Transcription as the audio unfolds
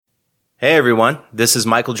Hey everyone, this is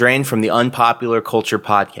Michael Drain from the Unpopular Culture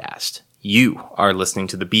Podcast. You are listening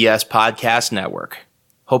to the BS Podcast Network.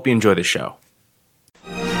 Hope you enjoy the show.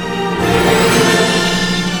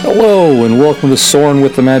 Hello, and welcome to Soarin'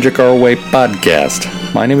 with the Magic Our Way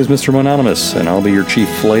podcast. My name is Mr. Mononymous, and I'll be your chief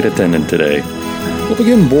flight attendant today. We'll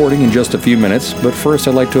begin boarding in just a few minutes, but first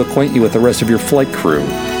I'd like to acquaint you with the rest of your flight crew.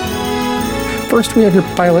 First, we have your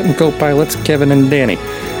pilot and co-pilots, Kevin and Danny.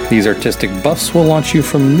 These artistic buffs will launch you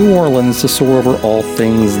from New Orleans to soar over all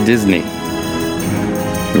things Disney.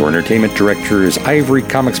 Your entertainment director is Ivory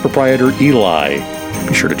Comics proprietor Eli.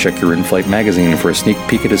 Be sure to check your in-flight magazine for a sneak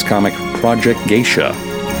peek at his comic, Project Geisha.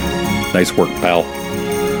 Nice work, pal.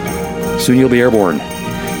 Soon you'll be airborne.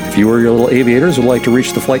 If you or your little aviators would like to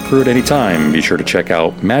reach the flight crew at any time, be sure to check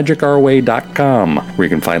out magicourway.com, where you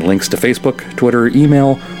can find links to Facebook, Twitter,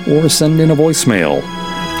 email, or send in a voicemail.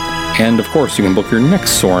 And of course, you can book your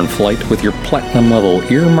next Soarin' flight with your platinum-level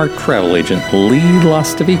earmarked travel agent, Lee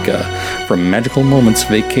Lastavica, from Magical Moments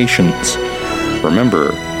Vacations.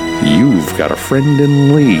 Remember, you've got a friend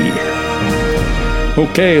in Lee.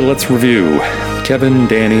 Okay, let's review. Kevin,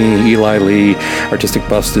 Danny, Eli, Lee, artistic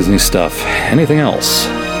buffs, Disney stuff. Anything else?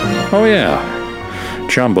 Oh yeah.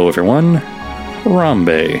 Jumbo, everyone.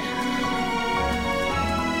 Harambe.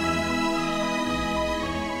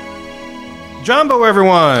 Jumbo,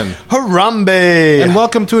 everyone. Harambe. And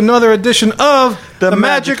welcome to another edition of the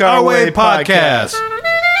Magic Our Way podcast.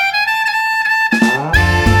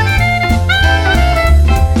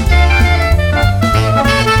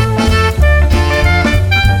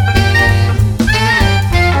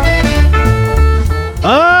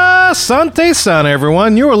 Asante Sana,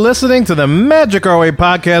 everyone. You are listening to the Magic Our Way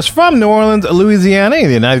podcast from New Orleans, Louisiana, in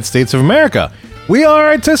the United States of America. We are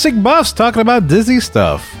artistic buffs talking about Disney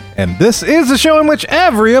stuff. And this is the show in which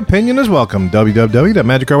every opinion is welcome.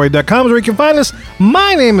 www.magicourway.com is where you can find us.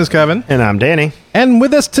 My name is Kevin. And I'm Danny. And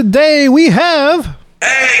with us today we have...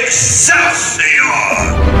 Excelsior!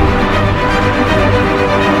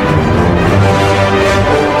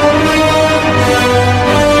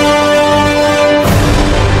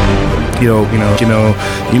 You know.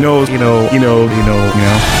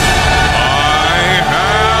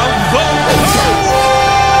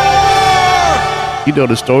 You know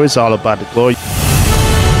the story's all about the glory.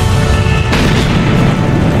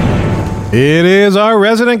 It is our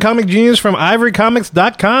resident comic genius from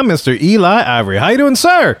ivorycomics.com, Mr. Eli Ivory. How you doing,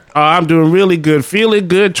 sir? I'm doing really good. Feeling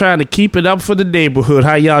good. Trying to keep it up for the neighborhood.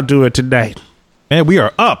 How y'all doing today? Man, we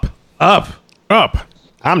are up. I'm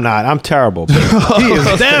not. I'm terrible. He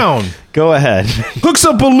is down. Go ahead. Hook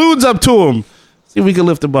some balloons up to him. See if we can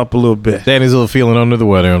lift him up a little bit. Danny's a little feeling under the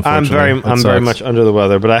weather, unfortunately. I'm very much under the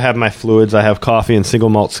weather, but I have my fluids. I have coffee and single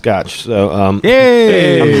malt scotch. So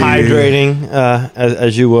Yay! I'm hydrating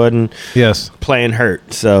as you would, and yes, playing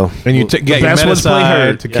hurt. So and you get your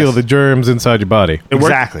medicine to kill the germs inside your body.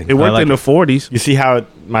 Exactly. It worked in the 40s. You see how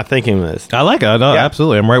my thinking is. I like it. No,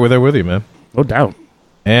 absolutely. I'm right there with you, man. No doubt.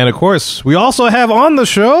 And of course, we also have on the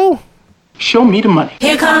show. Show me the money.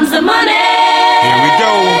 Here comes the money. Here we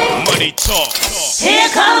go. Money talk. Here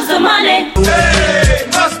comes the money. Hey,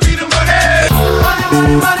 must be the money.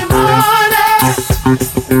 Money.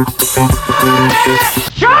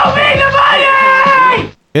 Show me the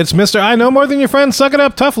money. It's Mr. I Know More Than Your Friend, Suck It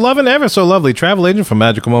Up, Tough Lovin', Ever So Lovely travel agent from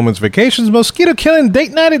Magical Moments Vacations, mosquito killing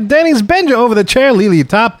date night at Denny's, bend you over the chair, Lily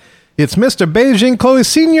Top. It's Mr. Beijing Chloe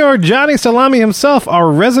Senior, Johnny Salami himself, our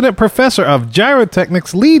resident professor of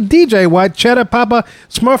gyrotechnics, Lee DJ White, Cheddar Papa,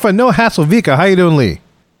 Smurfa No Hassle Vika. How you doing, Lee?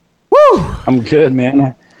 Woo! I'm good,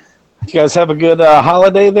 man. You guys have a good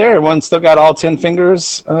holiday there? Everyone still got all 10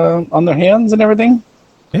 fingers on their hands and everything?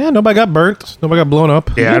 Yeah, nobody got burnt. Nobody got blown up.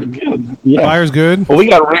 Yeah. Good. Yeah. Fire's good. Well, we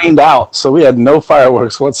got rained out, so we had no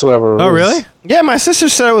fireworks whatsoever. Oh, really? Yeah, my sister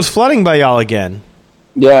said it was flooding by y'all again.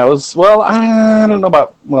 Yeah, it was, well, I don't know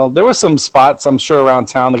about, well, there were some spots, I'm sure, around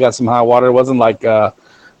town that got some high water. It wasn't like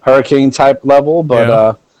hurricane-type level,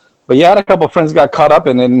 but yeah, I had a couple of friends got caught up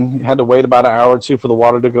and then had to wait about an hour or two for the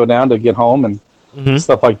water to go down to get home and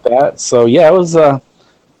stuff like that. So, yeah, it was a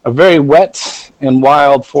very wet and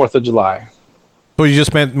wild 4th of July. So you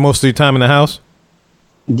just spent most of your time in the house?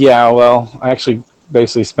 Yeah, well, I actually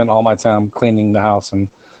basically spent all my time cleaning the house and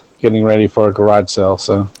getting ready for a garage sale,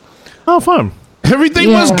 so. Oh, fun.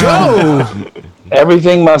 Everything must go.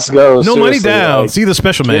 Everything must go. No money seriously. down. Like, see the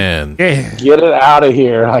special man. Yeah. Get it out of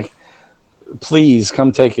here. Like, please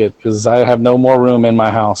come take it because I have no more room in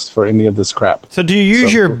my house for any of this crap. So do you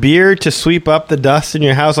use your beard to sweep up the dust in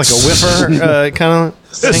your house like a whiffer kind of thing?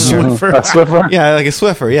 A Swiffer? Yeah, like a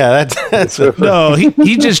Swiffer. Yeah, that's No,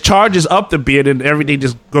 he just charges up the beard and everything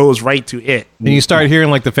just goes right to it. And you start hearing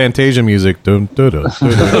like the Fantasia music. Dun, dun, dun,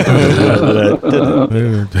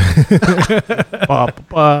 dun,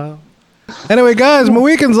 dun. Anyway, guys,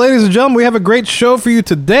 Mohicans, ladies and gentlemen, we have a great show for you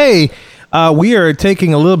today. We are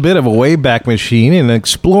taking a little bit of a Wayback Machine and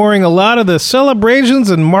exploring a lot of the celebrations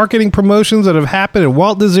and marketing promotions that have happened at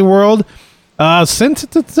Walt Disney World since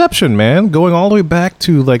its inception, man. Going all the way back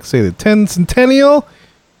to, like, say, the 10th Centennial?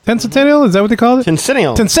 10th Centennial? Is that what they call it?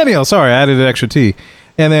 Centennial. Centennial, sorry, I added an extra T.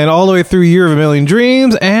 And then all the way through Year of a Million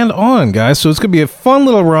Dreams and on, guys. So it's going to be a fun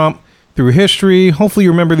little romp through history. Hopefully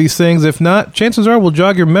you remember these things. If not, chances are we'll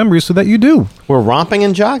jog your memories so that you do. We're romping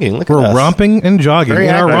and jogging. Look at We're us. romping and jogging Very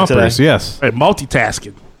in our accurate rompers, today. yes. Right,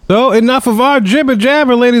 multitasking. So enough of our jibber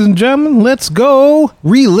jabber, ladies and gentlemen. Let's go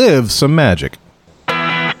relive some magic.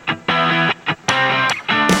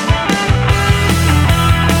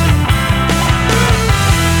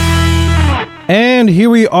 And here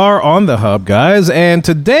we are on the hub, guys. And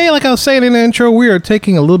today, like I was saying in the intro, we are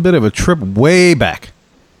taking a little bit of a trip way back.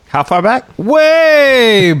 How far back?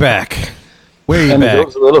 Way back. Way And it back.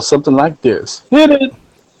 goes a little something like this. Hit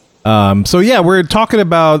it. So yeah, we're talking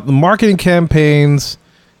about the marketing campaigns,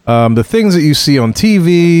 the things that you see on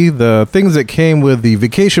TV, the things that came with the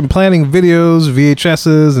vacation planning videos,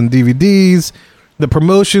 VHSs and DVDs, the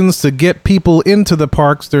promotions to get people into the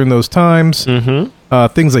parks during those times.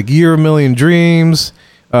 Things like Year of a Million Dreams,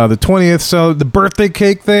 the 20th, so the birthday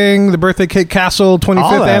cake thing, the birthday cake castle,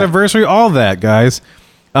 25th that. anniversary, all that, guys.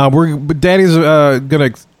 Daddy's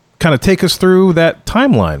gonna kind of take us through that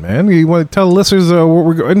timeline, man. You want to tell the listeners what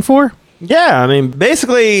we're in for? Yeah, I mean,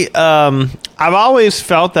 basically, I've always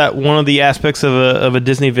felt that one of the aspects of a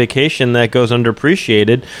Disney vacation that goes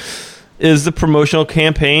underappreciated is the promotional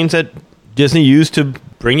campaigns that Disney used to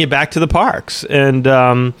bring you back to the parks.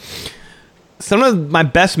 And some of my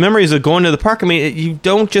best memories of going to the park, I mean, you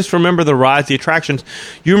don't just remember the rides, the attractions.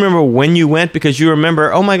 You remember when you went because you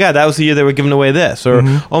remember, oh my God, that was the year they were giving away this. Or,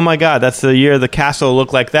 oh my God, that's the year the castle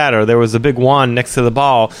looked like that. Or there was a big wand next to the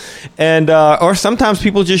ball. And or sometimes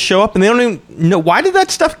people just show up and they don't even know, why did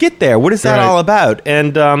that stuff get there? What is that Right. all about?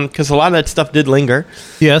 And because a lot of that stuff did linger.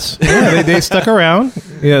 Yes. Yeah, they stuck around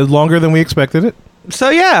longer than we expected it.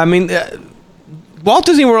 So, yeah, I mean... Walt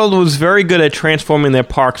Disney World was very good at transforming their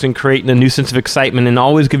parks and creating a new sense of excitement and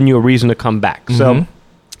always giving you a reason to come back. So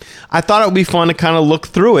I thought it would be fun to kind of look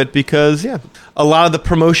through it because, yeah, a lot of the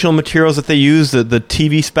promotional materials that they use, the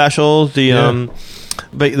TV specials, the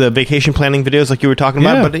vacation planning videos like you were talking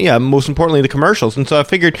about, Yeah. but, yeah, most importantly, the commercials. And so I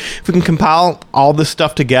figured if we can compile all this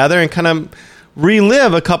stuff together and kind of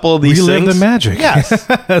relive a couple of these Relive things. the magic. Yes.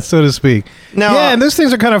 so to speak. Now, yeah, and those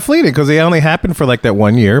things are kind of fleeting because they only happen for like that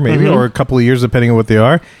 1 year, maybe, or a couple of years, depending on what they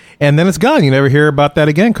are. And then it's gone. You never hear about that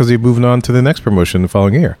again because you're moving on to the next promotion the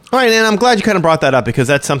following year. All right, and I'm glad you kind of brought that up because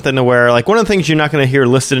that's something to where, like, one of the things you're not going to hear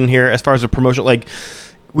listed in here as far as a promotion, like,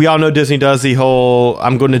 we all know Disney does the whole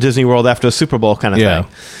I'm going to Disney World after a Super Bowl kind of Yeah.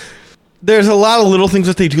 thing. There's a lot of little things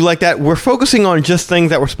that they do like that. We're focusing on just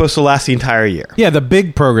things that were supposed to last the entire year. Yeah, the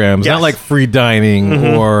big programs, Yes. not like free dining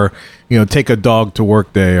or, take a dog to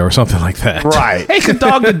work day or something like that. Right. Take a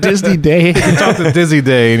dog to Disney Day. Talk to Disney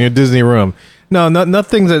Day in your Disney room. No, not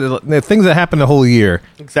things that happen the whole year.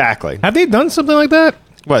 Exactly. Have they done something like that?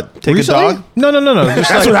 What? Take recently? a dog? No. Just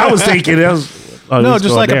That's what I was thinking. That was, no,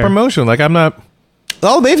 just like a promotion. Like I'm not.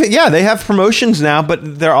 Oh, they have promotions now,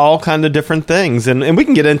 but they're all kind of different things, and we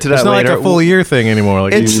can get into that It's not later. like a full year thing anymore.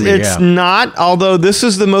 Like It's not, although this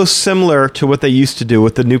is the most similar to what they used to do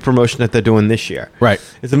with the new promotion that they're doing this year. Right.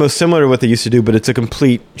 It's the most similar to what they used to do, but it's a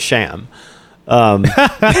complete sham.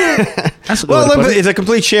 That's a good Well, way to put it. it's a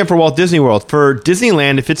complete sham for Walt Disney World. For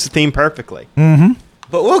Disneyland, it fits the theme perfectly. Mm-hmm.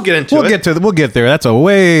 But we'll get into it. We'll get there. That's a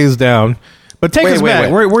ways down. But take us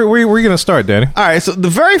back. wait. Where are going to start, Danny? All right, so the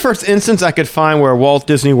very first instance I could find where Walt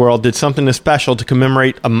Disney World did something special to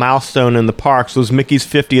commemorate a milestone in the parks was Mickey's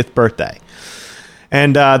 50th birthday.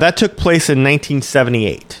 And that took place in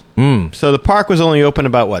 1978. So the park was only open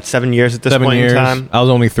about, 7 years at this 7 point years. in time? I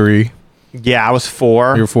was only 3. Yeah, I was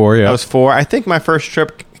 4. You were 4, yeah. I was 4. I think my first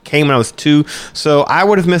trip came when I was 2, so I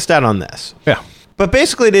would have missed out on this. Yeah. But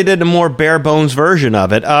basically, they did a more bare-bones version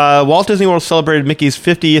of it. Walt Disney World celebrated Mickey's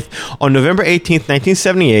 50th on November 18th,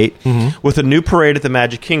 1978, with a new parade at the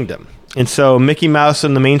Magic Kingdom. And so Mickey Mouse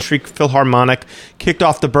and the Main Street Philharmonic kicked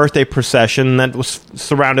off the birthday procession that was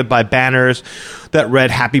surrounded by banners that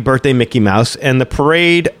read Happy Birthday, Mickey Mouse. And the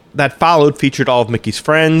parade that followed featured all of Mickey's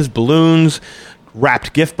friends, balloons,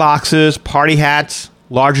 wrapped gift boxes, party hats,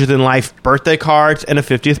 larger-than-life birthday cards, and a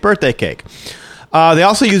 50th birthday cake. They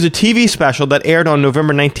also used a TV special that aired on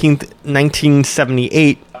November 19th,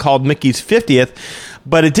 1978 called Mickey's 50th,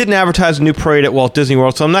 but it didn't advertise a new parade at Walt Disney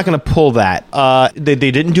World, so I'm not going to pull that. They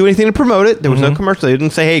didn't do anything to promote it. There was no commercial. They didn't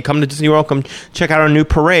say, hey, come to Disney World, come check out our new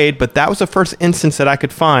parade, but that was the first instance that I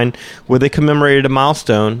could find where they commemorated a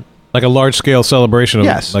milestone. Like a large-scale celebration of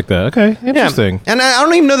Yes. like that. Okay, interesting. Yeah. And I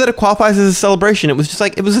don't even know that it qualifies as a celebration. It was just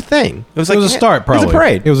like, it was a thing. It was like It was a start, probably. It was a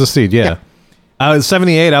parade. It was a seed, yeah. I was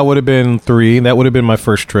 78. I would have been 3. That would have been my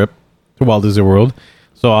first trip to Walt Disney World.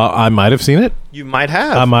 So I might have seen it. You might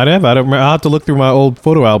have. I might have. I'll have to look through my old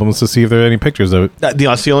photo albums to see if there are any pictures of it.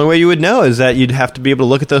 That's the only way you would know, is that you'd have to be able to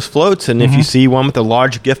look at those floats, and if you see one with the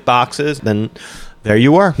large gift boxes, then there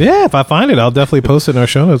you are. Yeah, if I find it, I'll definitely post it in our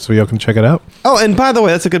show notes so y'all can check it out. Oh, and by the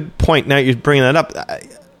way, that's a good point. Now you're bringing that up.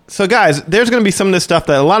 So, guys, there's going to be some of this stuff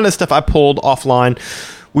that a lot of this stuff I pulled offline.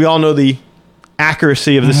 We all know the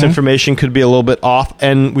accuracy of this information could be a little bit off,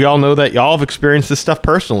 and we all know that y'all have experienced this stuff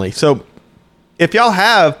personally. So, if y'all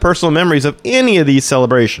have personal memories of any of these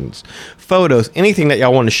celebrations, photos, anything that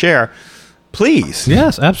y'all want to share, please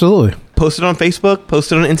Yes, absolutely. post it on Facebook,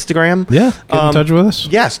 post it on Instagram. Yeah, get in touch with us.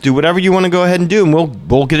 Yes, do whatever you want to go ahead and do, and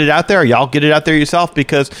we'll get it out there. Y'all get it out there yourself,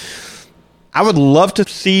 because I would love to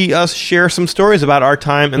see us share some stories about our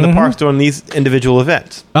time in the parks during these individual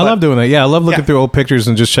events. I love doing that. Yeah, I love looking through old pictures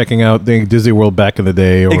and just checking out the Disney World back in the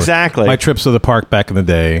day. Or Exactly. my trips to the park back in the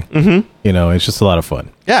day. Mm-hmm. You know, it's just a lot of fun.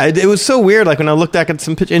 Yeah, it was so weird. Like when I looked back at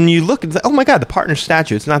some pictures, and you look, it's like, oh my God, the partner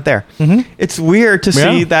statue, it's not there. Mm-hmm. It's weird to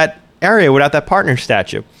see that area without that partner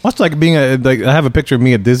statue. Well, it's like being I have a picture of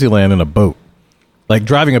me at Disneyland in a boat, like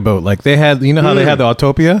driving a boat. Like they had, you know how they had the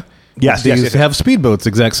Autopia? Yes, they yes, used yes, to yes. have speedboats,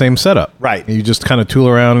 exact same setup. Right. And you just kind of tool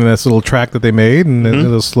around in this little track that they made, and then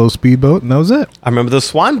a slow speedboat, and that was it. I remember those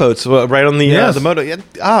swan boats right on the Yes. the moto. Yeah,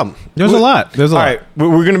 There's a lot. There's a All lot. right,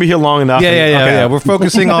 we're going to be here long enough. Yeah. We're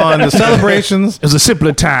focusing on the celebrations. It was a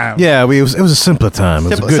simpler time. Yeah, it was a simpler time.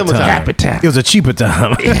 It was a good Simpler time. Happy time. It was a cheaper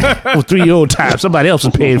time. It was 3-year-old time. Somebody else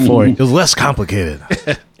was paying for it. It was less complicated.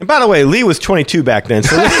 And by the way, Lee was 22 back then.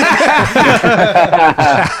 So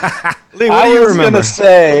Lee, what I do you was remember? gonna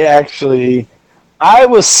say, actually, I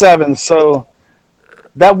was 7, so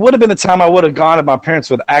that would have been the time I would have gone if my parents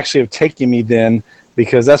would actually have taken me then,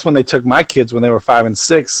 because that's when they took my kids when they were 5 and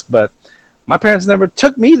 6. But my parents never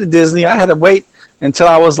took me to Disney. I had to wait until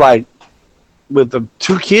I was like with the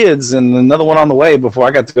 2 kids and another one on the way before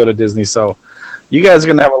I got to go to Disney. So you guys are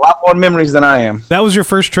gonna have a lot more memories than I am. That was your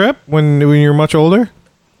first trip when you were much older?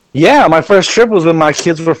 Yeah, my first trip was when my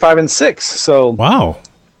kids were 5 and 6. So Wow.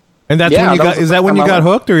 And that's Yeah, when you that got. was the Is that first when you time I got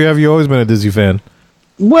went. hooked, or have you always been a Disney fan?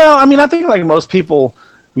 Well, I mean, I think like most people,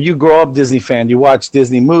 you grow up Disney fan. You watch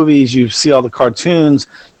Disney movies, you see all the cartoons,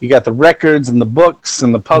 you got the records and the books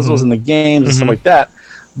and the puzzles and the games and stuff like that.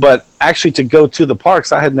 But actually, to go to the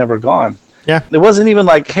parks, I had never gone. Yeah. It wasn't even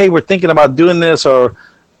like, hey, we're thinking about doing this, or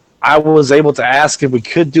I was able to ask if we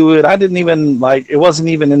could do it. I didn't even like. It wasn't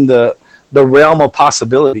even in the realm of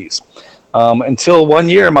possibilities. Until one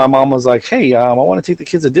year, my mom was like, "Hey, I want to take the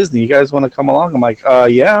kids to Disney. You guys want to come along?" I'm like,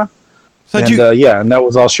 "Yeah." So And and that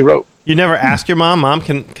was all she wrote. you never asked your mom,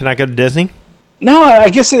 can I go to Disney? No, I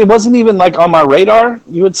guess it wasn't even like on my radar,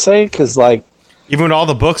 you would say, because like, Even with all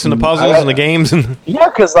the books and the puzzles and the games and yeah,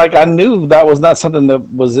 because like I knew that was not something that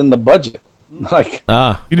was in the budget. Like, You knew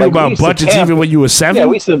Like, we about used to budgets camp. even when you were 7? yeah,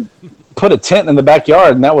 we used to put a tent in the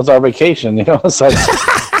backyard, and that was our vacation. You know, it's like,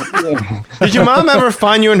 did your mom ever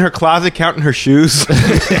find you in her closet counting her shoes? like,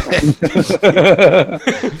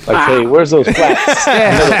 hey, where's those flats?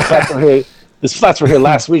 I know those flats were here. These flats were here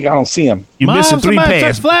last week. I don't see them. You're missing 3 somebody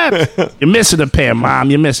pairs. touch flats. You're missing a pair,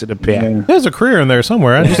 Mom. You're missing a pair. There's a career in there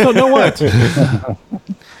somewhere. I just don't know what.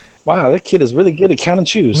 Wow, that kid is really good at counting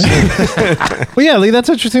shoes. Well, yeah, Lee, that's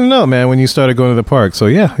interesting to know, man. When you started going to the park, so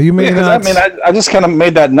yeah, you may Yeah, 'cause not. I just kind of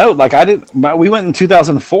made that note. Like we went in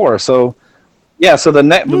 2004. So yeah, so the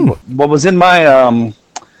what was in my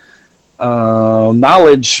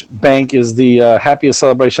knowledge bank is the happiest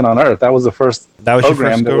celebration on earth. That was the first That was your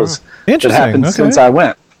program first that go was around. Interesting, that happened okay. since I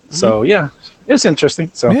went. So yeah, it's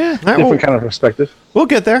interesting. So Yeah. different kind of perspective. We'll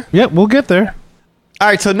get there. Yep, we'll get there. All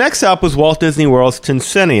right, so next up was Walt Disney World's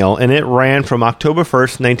Tencennial, and it ran from October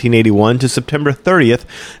 1st, 1981 to September 30th,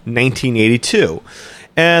 1982.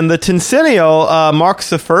 And the Tencennial marks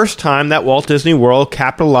the first time that Walt Disney World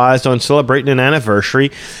capitalized on celebrating an anniversary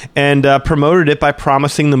and promoted it by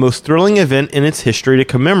promising the most thrilling event in its history to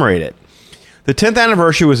commemorate it. The 10th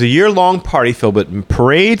anniversary was a year-long party filled with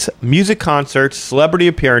parades, music concerts, celebrity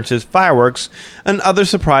appearances, fireworks, and other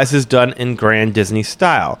surprises done in grand Disney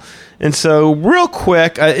style. And so, real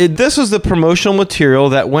quick, this was the promotional material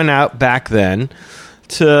that went out back then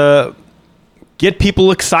to get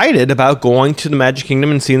people excited about going to the Magic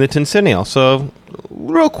Kingdom and seeing the Tencennial. So,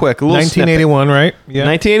 real quick, a little 1981, right? Yeah.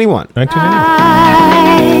 1981.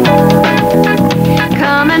 1981.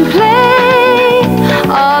 Come and play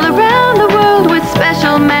all around the world with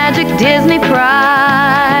special magic Disney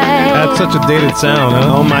pride. That's such a dated sound,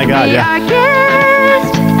 huh? Oh my God, Be yeah. our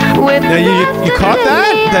guest with Now, you caught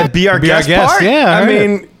that? That Be Our Guest part? yeah, I I heard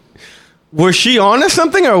mean, was she on to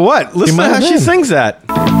something or what? Listen to might how have she been. sings that.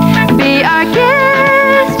 Be our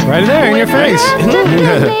guest. Right there in your face.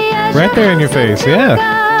 Right there in your face, yeah.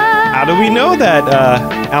 How do we know that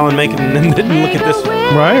Alan Menken didn't look at this?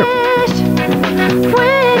 Right.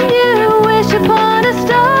 When you wish upon a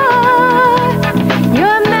star,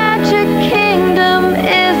 your magic kingdom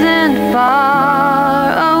isn't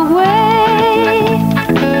far away.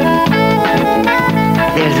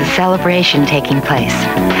 There's a celebration taking place.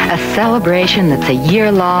 A celebration that's a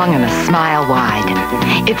year long and a smile wide.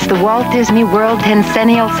 It's the Walt Disney World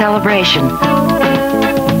Tencennial Celebration.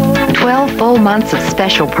 12 full months of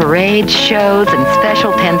special parades, shows, and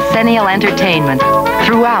special Tencennial entertainment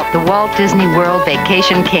throughout the Walt Disney World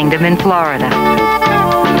Vacation Kingdom in Florida.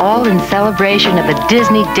 All in celebration of a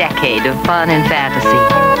Disney decade of fun and fantasy.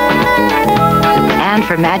 And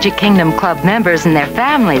for Magic Kingdom Club members and their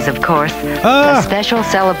families, of course, a special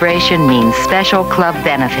celebration means special club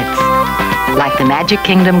benefits. Like the Magic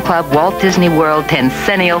Kingdom Club Walt Disney World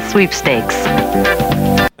Tencennial Sweepstakes.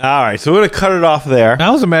 All right, so we're going to cut it off there. I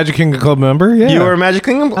was a Magic Kingdom Club member, yeah. You were a Magic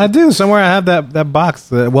Kingdom? I do. Somewhere I have that box,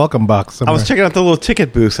 the welcome box. I Somewhere. was checking out the little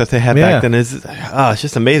ticket booths that they had Yeah. back then. It's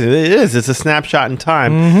just amazing. It is. It's a snapshot in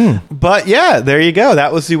time. Mm-hmm. But yeah, there you go.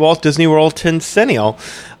 That was the Walt Disney World Tencennial.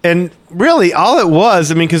 And really, all it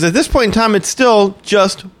was, I mean, because at this point in time, it's still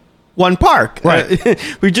just one park.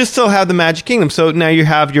 Right. We just still have the Magic Kingdom. So now you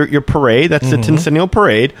have your parade. That's the Tencennial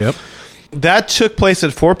Parade. Yep. That took place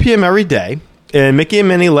at 4 p.m. every day. And Mickey and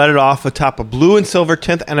Minnie led it off atop a blue and silver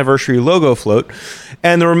 10th anniversary logo float.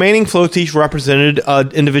 And the remaining floats each represented an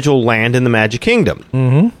individual land in the Magic Kingdom.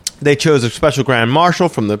 Mm-hmm. They chose a special Grand Marshal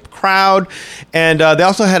from the crowd. And they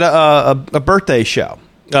also had a birthday show.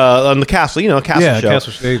 On the castle, castle show.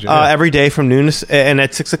 Castle stage, yeah. Every day from noon and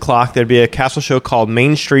at 6 o'clock, there'd be a castle show called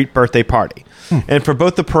Main Street Birthday Party. And for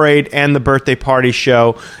both the parade and the birthday party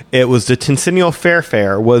show, it was the Tencennial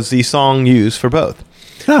Fair was the song used for both.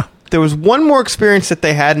 Huh. There was one more experience that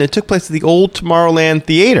they had, and it took place at the old Tomorrowland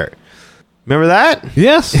Theater. Remember that?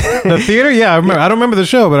 Yes. The theater? Yeah, I remember. I don't remember the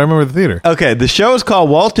show, but I remember the theater. Okay, the show is called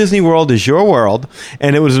Walt Disney World is Your World,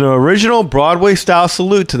 and it was an original Broadway-style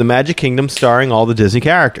salute to the Magic Kingdom starring all the Disney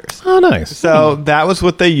characters. Oh, nice. So that was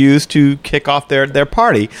what they used to kick off their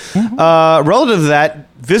party. Mm-hmm. Relative to that,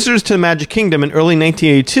 visitors to the Magic Kingdom in early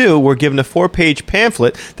 1982 were given a 4-page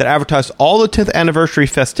pamphlet that advertised all the 10th anniversary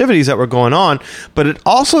festivities that were going on, but it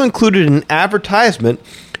also included an advertisement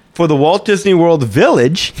for the Walt Disney World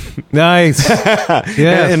Village. Nice.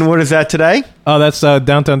 Yeah. And what is that today? Oh, that's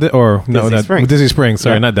downtown, Disney Springs. Disney Springs.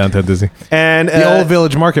 Sorry, not downtown Disney. And the old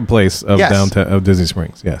Village Marketplace of yes. downtown of Disney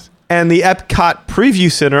Springs. Yes. And the Epcot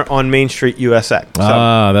Preview Center on Main Street, USA.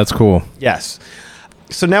 So, that's cool. yes.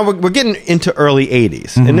 So now we're getting into early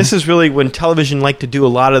 80s. And this is really when television liked to do a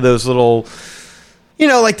lot of those little,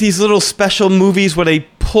 like these little special movies where they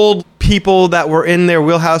pulled people that were in their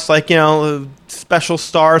wheelhouse, like, special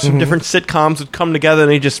stars from different sitcoms would come together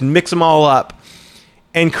and they just mix them all up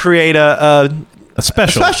and create a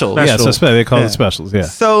special. Yes, they call it specials, yeah.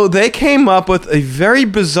 So they came up with a very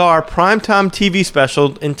bizarre primetime TV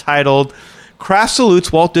special entitled Craft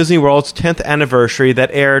Salutes Walt Disney World's 10th Anniversary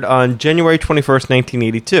that aired on January 21st,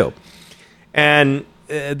 1982. And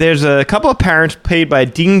there's a couple of parents played by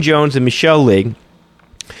Dean Jones and Michelle Lee.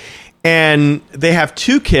 And they have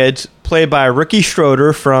 2 kids played by Ricky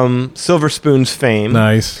Schroeder from Silver Spoon's fame.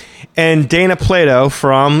 Nice. And Dana Plato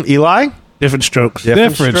from Eli. Different strokes.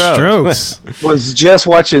 Different strokes. Was just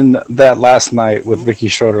watching that last night with Ricky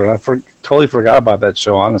Schroeder, and I totally forgot about that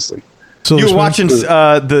show, honestly. You were watching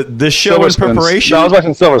the show Silver in Spoons. preparation? No, I was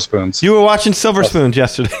watching Silver Spoons. You were watching Silver Spoons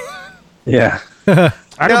yesterday. Yeah.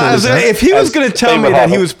 If he was going to tell me favorite that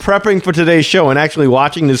he Hobbit. was prepping for today's show and actually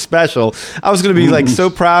watching this special, I was going to be like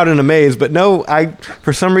so proud and amazed. But no,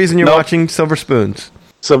 for some reason you're watching Silver Spoons.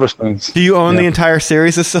 Silver Spoons. Do you own the entire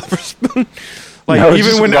series of Silver Spoon? No, it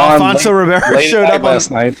even just when was on Alfonso Ribeiro late showed at up night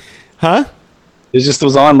last night. Huh? It just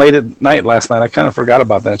was on late at night last night. I kind of forgot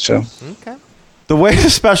about that show. Okay. the way the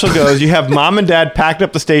special goes, you have mom and dad packed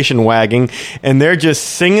up the station wagon, and they're just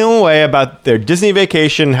singing away about their Disney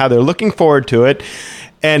vacation, how they're looking forward to it.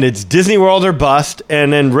 And it's Disney World or bust.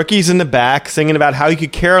 And then Ricky's in the back singing about how he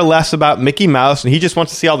could care less about Mickey Mouse, and he just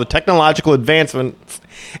wants to see all the technological advancement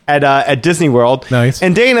at Disney World. Nice.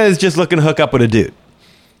 And Dana is just looking to hook up with a dude.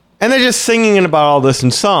 And they're just singing about all this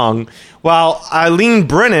in song, while Eileen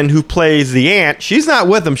Brennan, who plays the aunt, she's not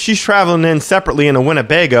with them. She's traveling in separately in a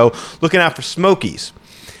Winnebago looking out for Smokies.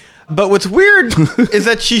 But what's weird is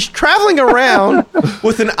that she's traveling around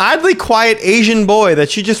with an oddly quiet Asian boy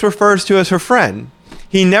that she just refers to as her friend.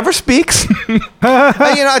 He never speaks.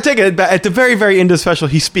 I take it at the very, very end of the special,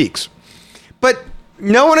 he speaks. But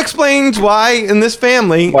no one explains why in this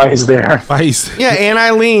family. Why he's there. Yeah, Aunt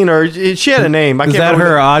Eileen, or she had a name. Is that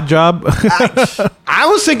her odd job? I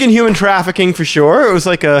was thinking human trafficking for sure. It was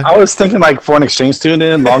like I was thinking like foreign exchange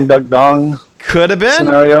student, long duck dong. Could have been.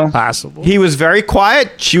 Scenario. Possible. He was very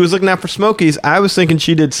quiet. She was looking out for Smokies. I was thinking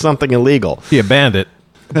she did something illegal. He a bandit.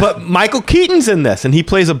 But Michael Keaton's in this, and he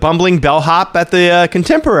plays a bumbling bellhop at the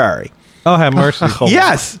Contemporary. Oh, have mercy.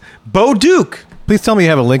 Yes. Bo Duke. Please tell me you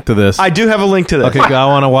have a link to this. I do have a link to this. Okay, I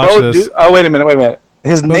want to watch this. Oh, wait a minute.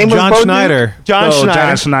 His name was John Bo Schneider. Duke?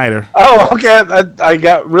 John Schneider. Oh, okay. I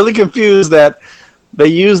got really confused that they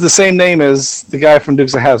used the same name as the guy from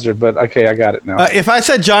Dukes of Hazzard, but okay, I got it now. If I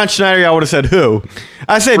said John Schneider, I would have said who.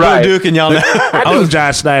 I say Right. Bo Duke, and y'all know. I knew who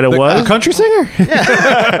John Schneider A was. country singer?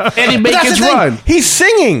 Eddie But that's Bacon's the thing. Run. He's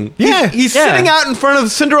singing. He's sitting out in front of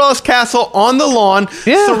Cinderella's castle on the lawn,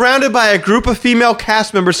 surrounded by a group of female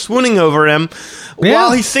cast members swooning over him,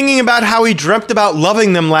 while he's singing about how he dreamt about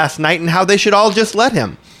loving them last night and how they should all just let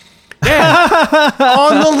him.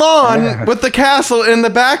 On the lawn with the castle in the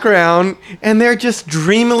background, and they're just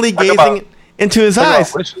dreamily gazing into his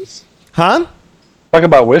eyes. Wishes. Huh? Talk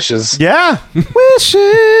about wishes. Yeah.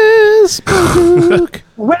 Wishes.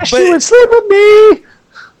 Wish you would sleep with me.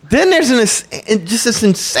 Then there's just this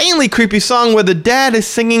insanely creepy song where the dad is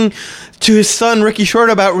singing to his son Ricky Short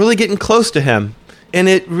about really getting close to him, and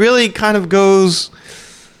it really kind of goes.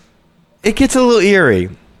 It gets a little eerie.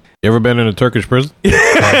 You ever been in a Turkish prison? You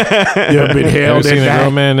ever been held seen and a died?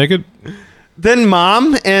 grown man naked? Then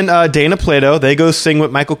Mom and Dana Plato, they go sing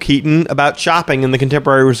with Michael Keaton about shopping in the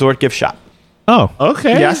Contemporary Resort gift shop. Oh,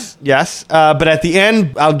 okay. Yes. But at the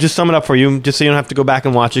end, I'll just sum it up for you, just so you don't have to go back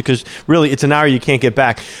and watch it, because really, it's an hour you can't get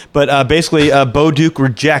back. But basically, Bo Duke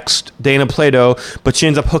rejects Dana Plato, but she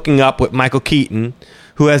ends up hooking up with Michael Keaton,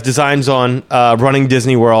 who has designs on running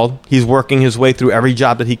Disney World. He's working his way through every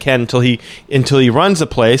job that he can until he runs the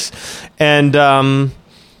place. And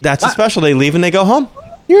that's a special. They leave and they go home.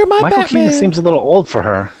 You're my Michael Batman. Keaton seems a little old for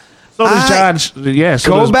her. So does John. Yeah.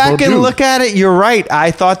 So Go does back Bo and Duke. look at it. You're right.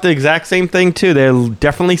 I thought the exact same thing, too. There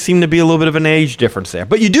definitely seemed to be a little bit of an age difference there.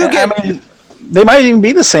 But you do get... I mean, they might even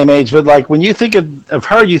be the same age, but like when you think of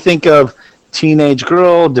her, you think of teenage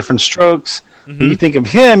girl, different strokes. When you think of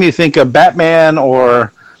him, you think of Batman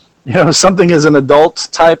or... something as an adult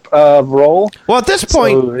type of role. Well, at this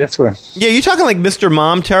point, So that's where. yeah, you're talking like Mr.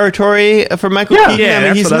 Mom territory for Michael Yeah. Keaton. Yeah, I mean,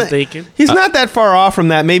 that's he's what I'm not, thinking. He's not that far off from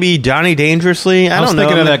that. Maybe Johnny Dangerously. I I was don't know.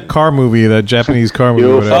 thinking of that car movie, that Japanese car movie.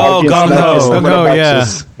 whatever. Oh, Gung-Ho. Gung-Ho,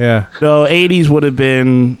 yeah. The 80s would have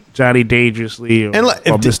been Johnny Dangerously or, And look,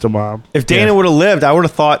 if Mr. Mom. If Dana would have lived, I would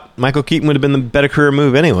have thought Michael Keaton would have been the better career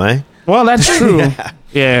move anyway. Well, that's true.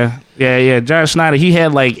 Yeah. John Schneider, he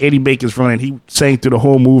had like Eddie Bacon's Run, and he sang through the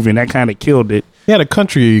whole movie, and that kind of killed it. He had a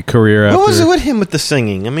country career after. What was it with him with the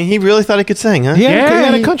singing? I mean, he really thought he could sing, huh? He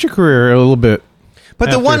had a country career a little bit. But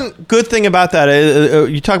the one good thing about that,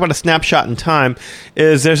 you talk about a snapshot in time,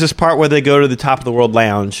 is there's this part where they go to the Top of the World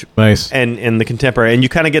Lounge. Nice. And in the Contemporary, and you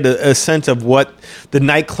kind of get a sense of what the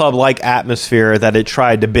nightclub-like atmosphere that it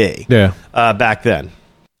tried to be back then.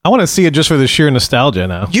 I want to see it just for the sheer nostalgia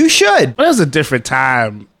now. You should. But it was a different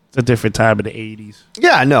time. It's a different time in the 80s.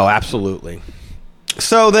 Yeah, no, absolutely.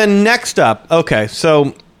 So then next up, okay,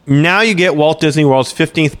 so now you get Walt Disney World's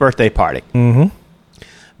 15th birthday party. Mm-hmm.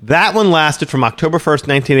 That one lasted from October 1st,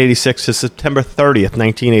 1986 to September 30th,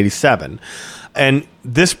 1987. And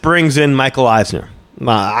this brings in Michael Eisner.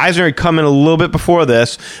 Eisner had come in a little bit before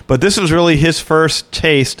this, but this was really his first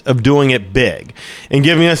taste of doing it big and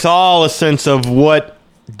giving us all a sense of what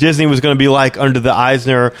Disney was going to be like under the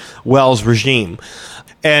Eisner-Wells regime.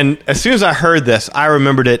 And as soon as I heard this, I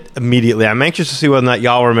remembered it immediately. I'm anxious to see whether or not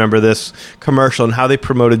y'all remember this commercial and how they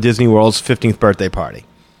promoted Disney World's 15th birthday party.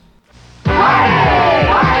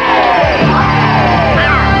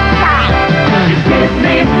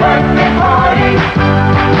 Disney's birthday party.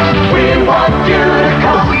 We want you to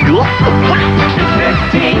come. It's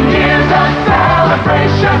 15 years of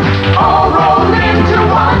celebration, all rolled into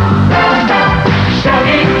one.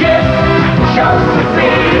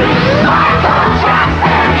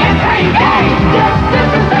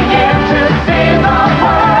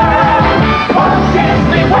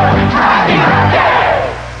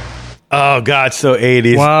 Oh God, so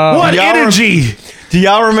 80s. Wow. What Y'all energy! Do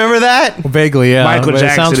y'all remember that? Vaguely, yeah. Michael but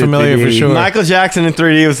Jackson It sounds in familiar 3D. for sure. Michael Jackson in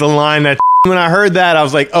 3D was the line that when I heard that, I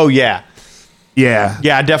was like, oh yeah. Yeah.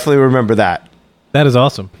 Yeah, I definitely remember that. That is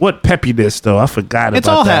awesome. What peppiness, though. I forgot It's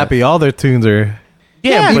about all that. happy. All their tunes are.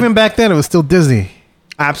 Yeah, even back then, it was still Disney.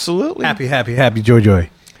 Absolutely. Happy, happy, happy, joy, joy.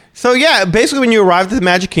 So yeah, basically when you arrived at the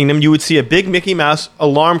Magic Kingdom, you would see a big Mickey Mouse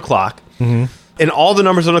alarm clock. And all the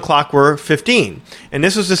numbers on the clock were 15. And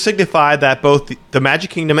this was to signify that both the Magic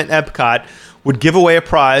Kingdom and Epcot would give away a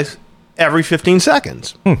prize every 15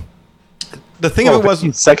 seconds. The thing of it was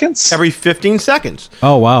 15 seconds? every 15 seconds.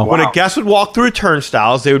 Oh, wow. When a guest would walk through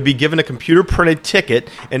turnstiles, they would be given a computer-printed ticket,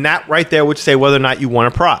 and that right there would say whether or not you won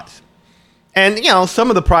a prize. And, you know, some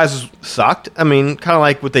of the prizes sucked. I mean, kind of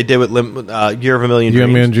like what they did with Year of a Million Year of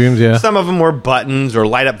a Dreams. Million Dreams, yeah. Some of them were buttons or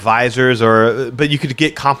light-up visors, but you could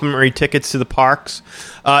get complimentary tickets to the parks,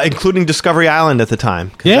 including Discovery Island at the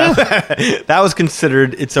time. Yeah. That was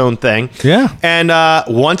considered its own thing. Yeah. And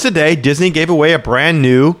once a day, Disney gave away a brand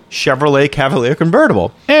new Chevrolet Cavalier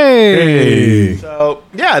convertible. Hey. So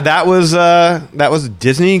yeah, that was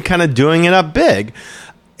Disney kind of doing it up big.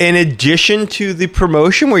 In addition to the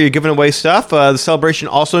promotion where you're giving away stuff, the celebration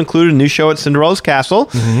also included a new show at Cinderella's Castle,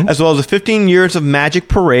 as well as a 15 Years of Magic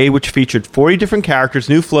parade, which featured 40 different characters,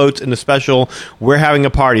 new floats, and a special "We're Having a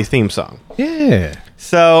Party" theme song. Yeah.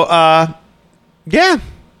 So, yeah.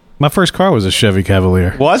 My first car was a Chevy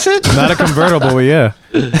Cavalier. Was it? Not a convertible, but yeah.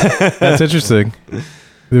 That's interesting.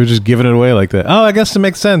 They were just giving it away like that. Oh, I guess it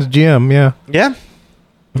makes sense. GM, yeah. Yeah.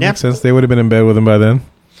 Makes sense. They would have been in bed with him by then.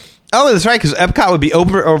 Oh, that's right, because Epcot would be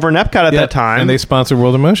over in Epcot at that time. And they sponsored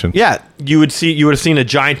World of Motion. Yeah, you would have seen a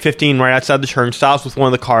giant 15 right outside the turnstiles with one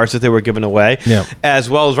of the cars that they were giving away. Yeah. As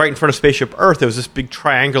well as right in front of Spaceship Earth, there was this big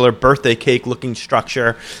triangular birthday cake looking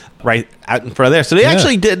structure right out in front of there. So they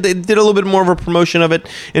actually did a little bit more of a promotion of it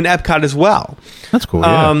in Epcot as well. That's cool.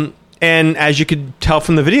 Yeah. And as you could tell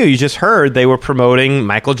from the video you just heard, they were promoting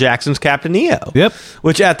Michael Jackson's Captain EO. Yep.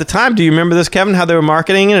 Which at the time, do you remember this, Kevin? How they were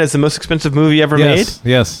marketing it as the most expensive movie ever made?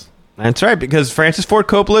 Yes. That's right, because Francis Ford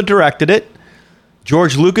Coppola directed it.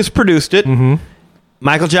 George Lucas produced it.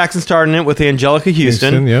 Michael Jackson starred in it with Angelica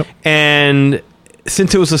Houston. Yep. And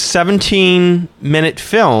since it was a 17-minute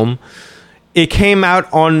film, it came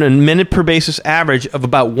out on a minute per basis average of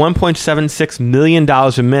about $1.76 million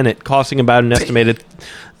a minute, costing about an estimated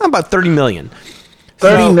about $30 million.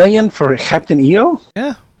 $30 million for Captain EO?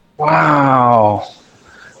 Yeah. Wow.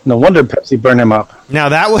 No wonder Pepsi burned him up. Now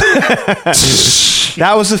that was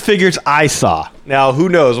that was the figures I saw. Now who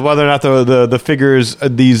knows whether or not the figures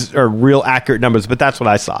these are real accurate numbers, but that's what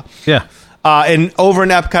I saw. Yeah. And over in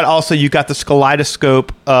Epcot also you got the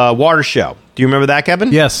Kaleidoscope water show. Do you remember that,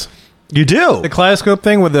 Kevin? Yes. You do? The Kaleidoscope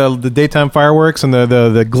thing with the daytime fireworks and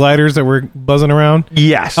the gliders that were buzzing around?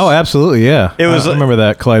 Yes. Oh, absolutely, yeah. It was- I remember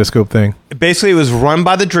that Kaleidoscope thing. Basically, it was run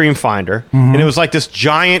by the Dreamfinder, and it was like this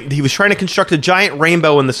giant. He was trying to construct a giant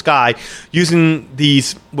rainbow in the sky using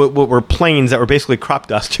these what were planes that were basically crop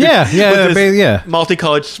dusters. Yeah, with this yeah.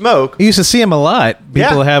 multicolored smoke. You used to see them a lot.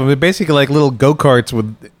 People Yeah. have basically like little go-karts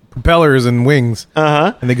with propellers and wings.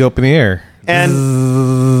 Uh-huh. And they go up in the air.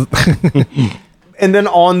 And and then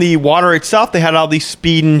on the water itself, they had all these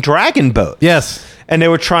speed and dragon boats. Yes. And they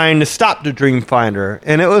were trying to stop the Dreamfinder,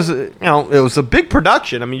 and it was it was a big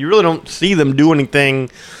production. I mean, you really don't see them do anything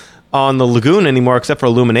on the lagoon anymore except for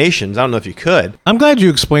illuminations. I don't know if you could. I'm glad you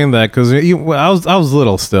explained that because I was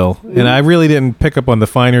little still, and I really didn't pick up on the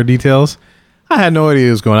finer details. I had no idea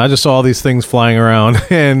what was going on. I just saw all these things flying around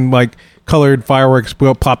and like colored fireworks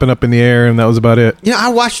popping up in the air, and that was about it. You know, I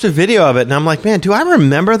watched a video of it, and I'm like, man, do I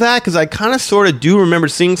remember that? Because I kind of sort of do remember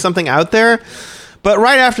seeing something out there. But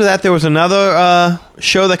right after that, there was another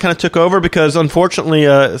show that kind of took over because, unfortunately,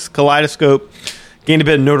 Kaleidoscope gained a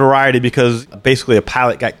bit of notoriety because basically a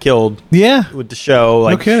pilot got killed. Yeah. With the show.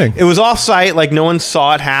 Like, No kidding. It was off-site. Like, no one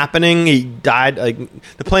saw it happening. He died. Like,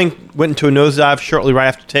 the plane went into a nosedive shortly right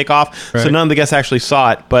after takeoff, so Right. none of the guests actually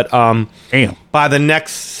saw it. But Damn. by the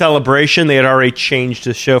next celebration, they had already changed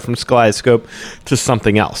the show from Kaleidoscope to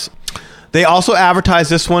something else. They also advertised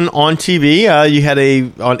this one on TV. You had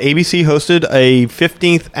on ABC hosted a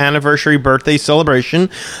 15th anniversary birthday celebration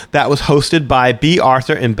that was hosted by B.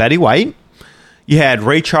 Arthur and Betty White. You had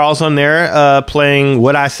Ray Charles on there playing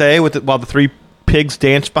What I Say while the three pigs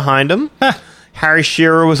danced behind him. Harry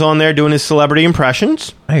Shearer was on there doing his celebrity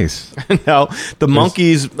impressions. Nice. No, the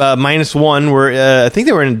Monkees -1 were I think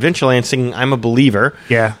they were in Adventureland singing I'm a Believer.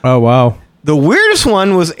 Yeah. Oh, wow. The weirdest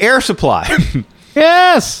one was Air Supply.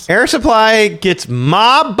 Yes. Air Supply gets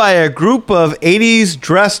mobbed by a group of 80s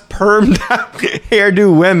dressed permed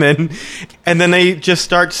hairdo women, and then they just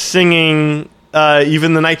start singing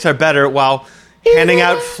Even the Nights Are Better, while handing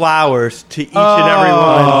out flowers to each and every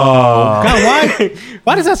one. God,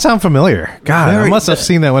 why does that sound familiar? God, I must have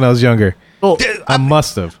seen that when I was younger. I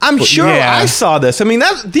must have. I'm sure I saw this. I mean,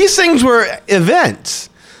 these things were events.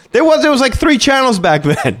 There was like 3 channels back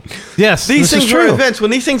then. Yes, these things were events.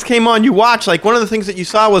 When these things came on, you watched. Like one of the things that you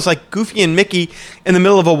saw was like Goofy and Mickey in the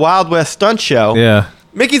middle of a Wild West stunt show. Yeah.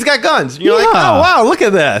 Mickey's got guns. You're like, oh wow, look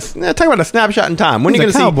at this. Talk about a snapshot in time. When are you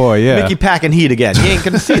going to see Mickey packing heat again? You ain't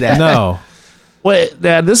going to see that. No. Wait,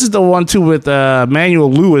 this is the one too with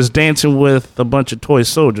Emmanuel Lewis dancing with a bunch of toy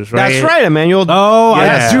soldiers, right? That's right, Emmanuel. Oh,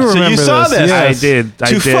 yeah. I do remember. So you saw this? Yes. I did.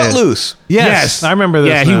 Footloose. Yes, I remember this.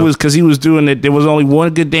 Yeah, he was doing it. There was only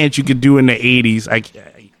one good dance you could do in the 80s.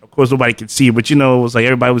 Of course, nobody could see it, but it was like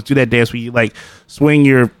everybody was do that dance where you like swing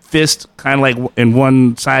your fist kind of like in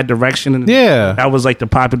one side direction. And that was like the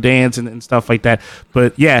popular dance and stuff like that.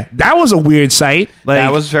 But yeah, that was a weird sight. Like,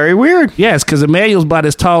 that was very weird. Yes, because Emmanuel's about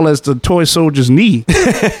as tall as the toy soldier's knee,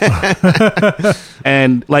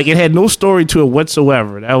 and like it had no story to it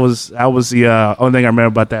whatsoever. That was the only thing I remember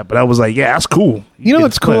about that. But I was like, yeah, that's cool. You know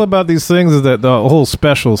what's cool about these things is that the whole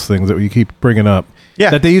specials things that you keep bringing up. Yeah.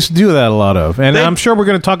 That they used to do that a lot of. And I'm sure we're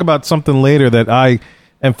going to talk about something later that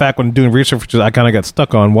in fact, when doing research, I kind of got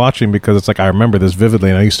stuck on watching because it's like I remember this vividly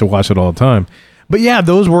and I used to watch it all the time. But yeah,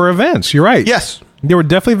 those were events. You're right. Yes. They were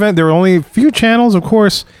definitely events. There were only a few channels, of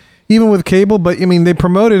course, even with cable. But I mean, they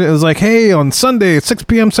promoted it. It was like, hey, on Sunday, 6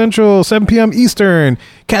 p.m. Central, 7 p.m. Eastern,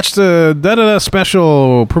 catch the da-da-da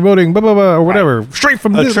special promoting blah, blah, blah, or whatever. Straight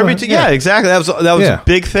from a tribute to, yeah, exactly. That was a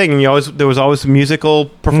big thing. And there was always musical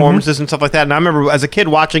performances and stuff like that. And I remember as a kid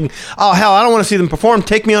watching, oh, hell, I don't want to see them perform.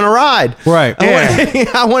 Take me on a ride. Right.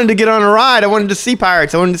 I wanted to get on a ride. I wanted to see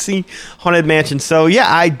Pirates. I wanted to see Haunted Mansion. So, yeah,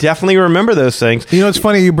 I definitely remember those things. You know, it's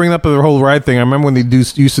funny you bring up the whole ride thing. I remember when they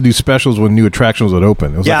used to do specials when new attractions would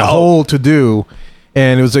open. It was like a whole to-do.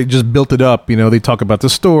 And it was like just built it up. They talk about the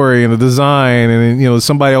story and the design, and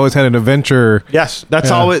somebody always had an adventure. Yes, that's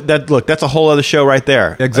always that. Look, that's a whole other show right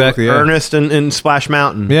there. Exactly, Ernest and Splash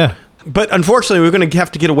Mountain. Yeah, but unfortunately, we're going to have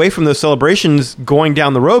to get away from those celebrations going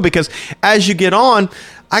down the road because as you get on,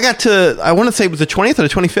 I want to say it was the 20th or the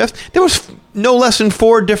 25th. There was no less than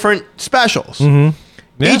 4 different specials,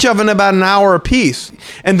 each of them about an hour apiece.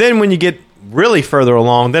 And then when you get really further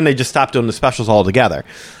along, then they just stopped doing the specials altogether.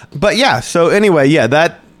 But yeah, so anyway, yeah,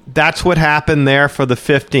 that's what happened there for the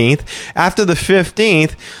 15th. After the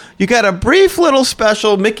 15th, you got a brief little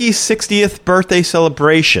special Mickey's 60th birthday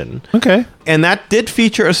celebration. Okay. And that did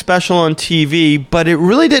feature a special on TV, but it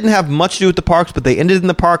really didn't have much to do with the parks, but they ended in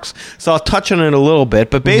the parks, so I'll touch on it a little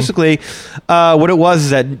bit. But basically, what it was is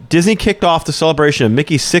that Disney kicked off the celebration of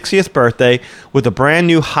Mickey's 60th birthday with a brand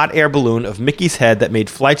new hot air balloon of Mickey's head that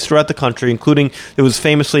made flights throughout the country, including, it was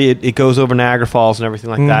famously, it goes over Niagara Falls and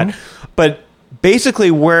everything like that. But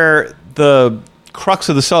basically where the crux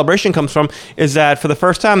of the celebration comes from is that for the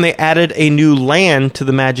first time they added a new land to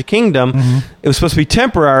the Magic Kingdom. It was supposed to be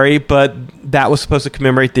temporary, but that was supposed to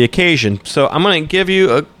commemorate the occasion. So I'm going to give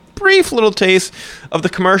you a brief little taste of the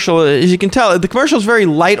commercial. As you can tell, the commercial is very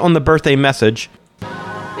light on the birthday message. There's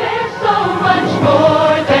so much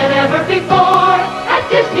more than ever before at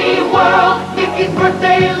Disney World, Mickey's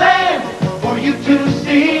birthday land, for you to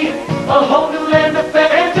see a whole new land of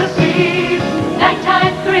fantasy.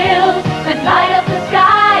 Nighttime thrills that light up the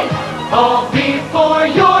skies, all before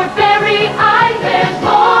your very eyes. There's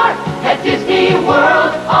more at Disney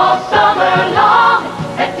World all summer long.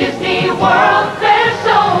 At Disney World, there's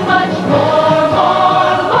so much more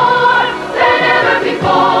than ever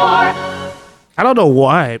before. I don't know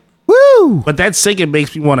why. Woo! But that singing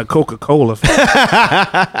makes me want a Coca-Cola.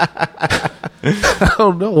 I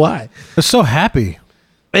don't know why. They're so happy.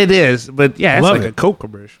 It is, but yeah, it's like a Coke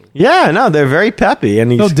commercial. Yeah, no, they're very peppy.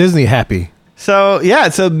 And so Disney happy. So, yeah,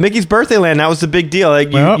 so Mickey's birthday land, that was the big deal.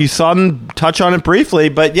 Like you saw them touch on it briefly,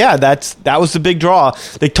 but yeah, that was the big draw.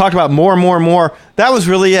 They talked about more and more and more. That was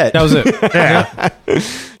really it. That was it. Yeah.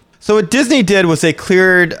 So what Disney did was they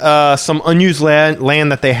cleared some unused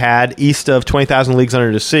land that they had east of 20,000 Leagues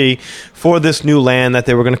Under the Sea for this new land that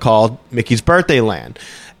they were going to call Mickey's Birthday Land.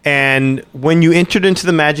 And when you entered into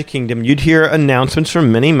the Magic Kingdom, you'd hear announcements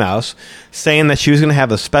from Minnie Mouse saying that she was going to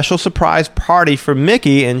have a special surprise party for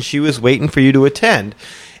Mickey, and she was waiting for you to attend.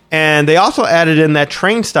 And they also added in that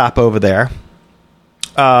train stop over there,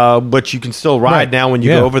 but you can still ride now when you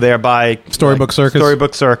go over there by Storybook Circus.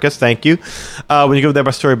 Storybook Circus, thank you. When you go there by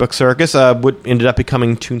Storybook Circus, what ended up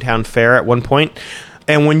becoming Toontown Fair at one point.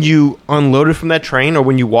 And when you unloaded from that train or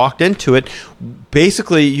when you walked into it,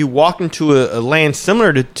 basically you walked into a land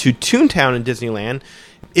similar to Toontown in Disneyland.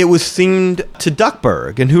 It was themed to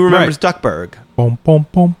Duckburg. And who remembers Duckburg?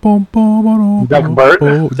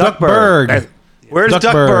 Duckburg? Duckburg. Where's Duckburg.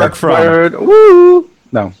 Duckburg from? Bird. Woo!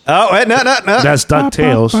 No, Oh, wait, no. That's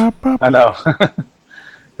DuckTales. I know.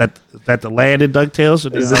 That the land in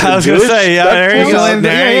DuckTales? Or is I was going to say, yeah, there you go.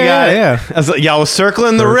 There you go. Yeah. I was like, y'all was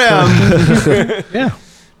circling the rim. Yeah.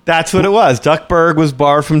 That's what it was. Duckburg was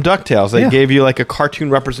borrowed from DuckTales. They Yeah. gave you like a cartoon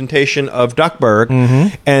representation of Duckburg,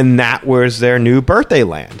 and that was their new birthday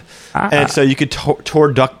land. And so you could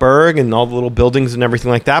tour Duckburg and all the little buildings and everything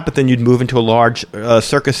like that, but then you'd move into a large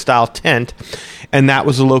circus-style tent, and that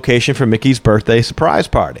was the location for Mickey's birthday surprise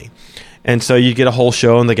party. And so you'd get a whole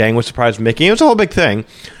show, and the gang would surprise Mickey. It was a whole big thing.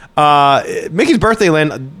 Mickey's Birthday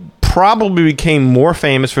Land probably became more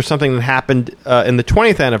famous for something that happened in the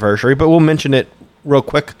 20th anniversary, but we'll mention it real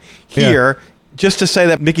quick here, just to say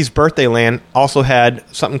that Mickey's Birthday Land also had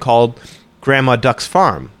something called Grandma Duck's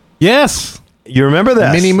Farm. Yes. You remember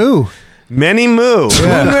that? Minnie Moo. Minnie Moo. Who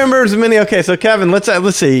remembers Minnie? Okay, so Kevin, let's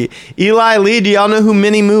see. Eli, Lee, do y'all know who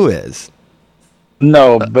Minnie Moo is?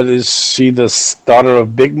 No, but is she the daughter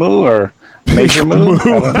of Big Moo or Major Moo?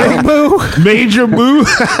 Big Moo. Major Moo?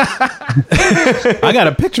 I got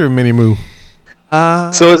a picture of Minnie Moo.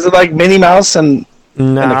 So is it like Minnie Mouse and a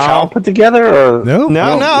cow put together? Or No.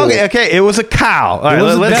 Okay, it was a cow. All right,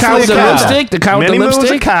 was let's definitely count a cow. Lipstick? The cow with Minnie the Moo was a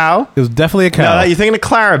lipstick? cow. It was definitely a cow. No, you're thinking of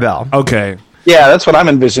Clarabelle. Okay. Yeah, that's what I'm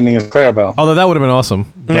envisioning is Clarabelle. Although that would have been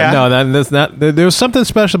awesome. But Yeah. no, that's not. There was something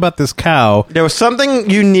special about this cow. There was something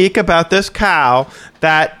unique about this cow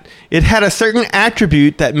that it had a certain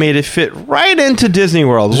attribute that made it fit right into Disney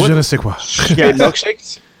World. Je ne sais quoi. Hey,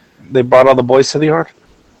 milkshakes? They brought all the boys to the yard?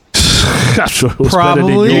 I'm sure it was Probably.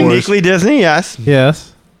 better than yours. Uniquely Disney, yes.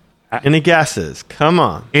 Yes. Any guesses? Come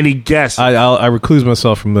on. Any guess? I recluse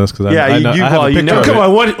myself from this because Yeah, I know, you- I have well, a you picture know- of Come it.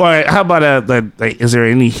 on. What? All right, how about is there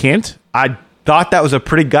any hint? I thought that was a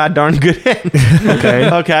pretty goddamn good hint. Okay.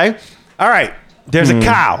 Okay. All right. There's a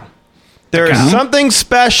cow. There is something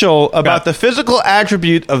special about the physical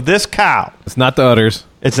attribute of this cow. It's not the udders.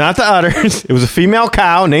 It's not the udders. It was a female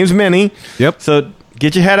cow. Name's Minnie. Yep. So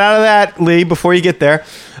get your head out of that, Lee, before you get there.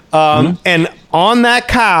 And on that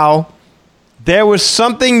cow, there was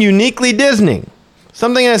something uniquely Disney.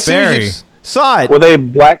 Something as soon as Very. you saw it. Were they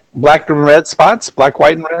black and red spots? Black,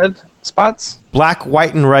 white, and red spots? Black,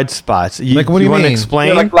 white, and red spots. Like, what do you want to mean?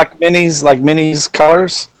 explain? Yeah, like Minnie's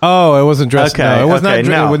colors? Oh, it wasn't dressed. Okay, No, it was okay,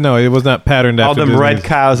 not. no. It was not patterned All after them Disney. red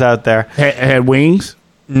cows out there Had wings?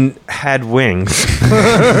 had wings.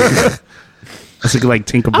 It's like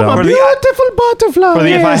Tinkerbell. I'm a beautiful butterfly. For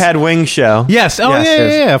the If I Had Wings show. Yes. Oh,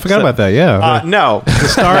 yeah. I forgot about that. Yeah. No.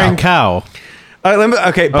 Starring cow.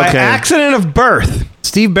 Okay. By Okay. accident of birth.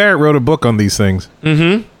 Steve Barrett wrote a book on these things.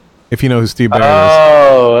 Mm-hmm. If you know who Steve Barrett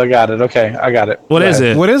Oh, I got it. Okay, I got it. What is is.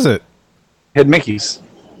 it? What is it? Hidden Mickeys.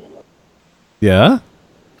 Yeah.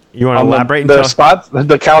 You want to On elaborate? the and tell? spots,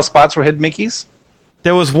 the cow spots were Hidden Mickeys?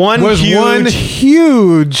 There was one Was huge one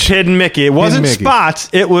huge, hidden Mickey. It wasn't Mickey. spots.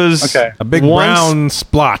 It was Okay. a big one brown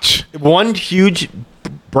splotch. one huge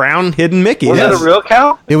brown hidden Mickey. Was Yes. it a real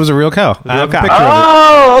cow? It was a real cow. I have a cow. picture of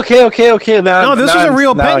it. Oh, okay. Now, No, this was a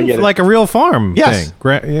real now I pen, get it. like a real farm Yes.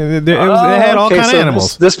 thing. It had all Okay, kind of so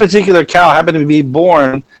animals. This particular cow happened to be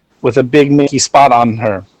born with a big Mickey spot on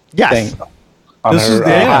her Yes. thing. On This her is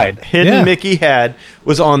the- hide. Hidden Yeah. Mickey head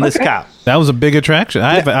was on this cow. That was a big attraction.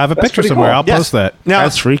 I have a that's picture pretty somewhere. cool. I'll Yes. post that. Now,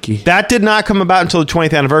 That's freaky. That did not come about until the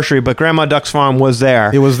 20th anniversary, but Grandma Duck's Farm was there.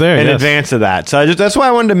 It was there, in yes. advance of that. So that's why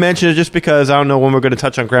I wanted to mention it, just because I don't know when we're going to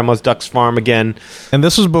touch on Grandma Duck's Farm again. And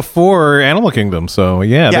this was before Animal Kingdom, so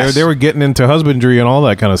yeah, Yes. they were getting into husbandry and all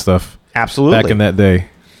that kind of stuff Absolutely. back in that day.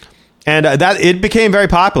 And that it became very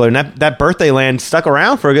popular, and that birthday land stuck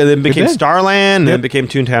around for a good. Then it became did. Starland, and then Yep. it became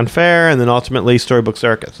Toontown Fair, and then ultimately Storybook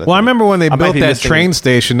Circus. Well, I remember when they I might built be that missing train it.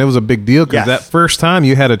 station, it was a big deal because Yes. that first time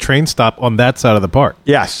you had a train stop on that side of the park.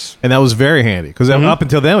 Yes. And that was very handy because up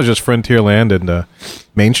until then it was just Frontierland and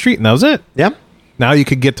Main Street, and that was it. Yep. Now you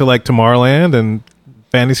could get to like Tomorrowland and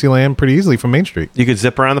Fantasyland pretty easily from Main Street. You could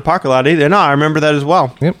zip around the park a lot either. No, I remember that as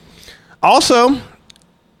well. Yep. Also,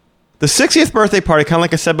 the 60th birthday party, kind of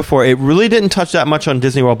like I said before, it really didn't touch that much on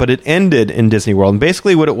Disney World, but it ended in Disney World. And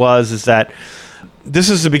basically what it was is that this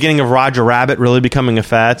is the beginning of Roger Rabbit really becoming a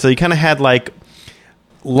fad. So you kind of had like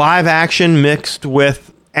live action mixed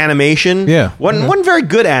with animation. Yeah. Wasn't very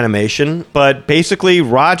good animation, but basically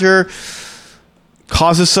Roger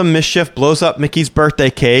causes some mischief, blows up Mickey's birthday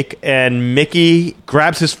cake, and Mickey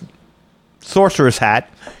grabs his sorcerer's hat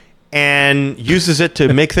and uses it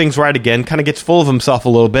to make things right again, kind of gets full of himself a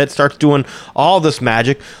little bit, starts doing all this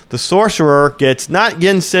magic. The sorcerer gets not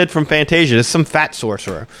Yin Sid from Fantasia, it's some fat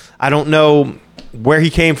sorcerer. I don't know where he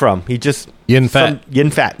came from. He just... Yin Fat.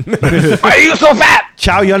 Yin Fat. Why are you so fat?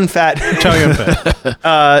 Chow Yun Fat. Chow Yun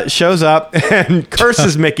Fat. Shows up and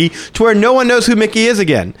curses Mickey to where no one knows who Mickey is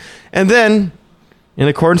again. And then, in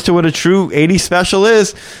accordance to what a true 80s special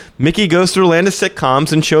is, Mickey goes through land of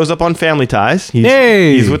sitcoms and shows up on Family Ties.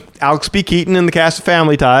 He's with Alex B. Keaton in the cast of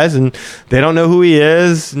Family Ties, and they don't know who he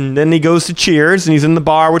is. And then he goes to Cheers, and he's in the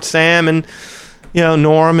bar with Sam and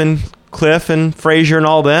Norm and Cliff and Frasier and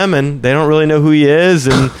all them, and they don't really know who he is.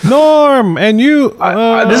 And Norm, and you.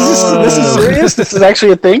 This is serious? This is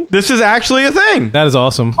actually a thing? This is actually a thing. That is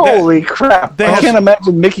awesome. Holy crap. I can't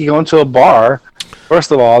imagine Mickey going to a bar.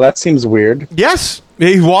 First of all, that seems weird. Yes.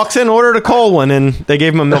 He walks in, ordered a cold one, and they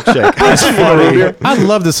gave him a milkshake. That's funny. I'd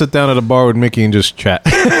love to sit down at a bar with Mickey and just chat.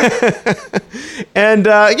 And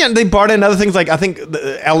again, they brought in other things like I think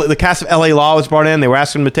the cast of L.A. Law was brought in. They were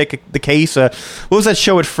asking him to take the case. What was that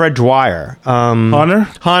show with Fred Dwyer?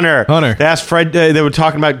 Hunter. They asked Fred. They were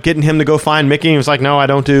talking about getting him to go find Mickey. And he was like, "No, I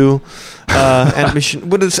don't do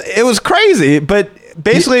animation." It was crazy, but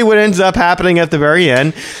basically, what ends up happening at the very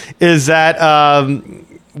end is that.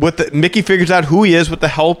 Mickey figures out who he is with the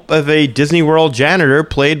help of a Disney World janitor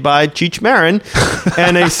played by Cheech Marin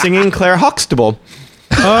and a singing Claire Huxtable.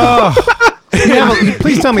 Oh,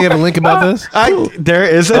 please tell me you have a link about this. There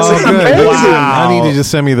is. Oh, good. Wow. I need you to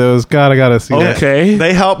send me those. God, I gotta see that. Okay.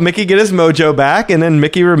 They help Mickey get his mojo back, and then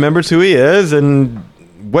Mickey remembers who he is and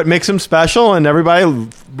what makes him special, and everybody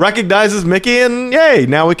recognizes Mickey, and yay!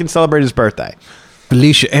 Now we can celebrate his birthday.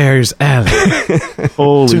 Felicia Ayers Allen.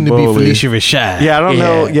 Soon to be Felicia Rashad. Yeah, I don't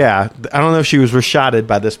know. Yeah, I don't know if she was Rashaded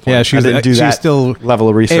by this point. Yeah, she's still level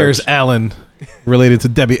of research. Ayers Allen, related to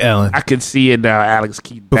Debbie Allen. I could see it now. Alex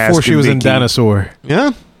Keaton before she was in Dinosaur.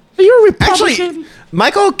 Yeah, are you a Republican? Actually,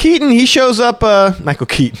 Michael Keaton. He shows up. Michael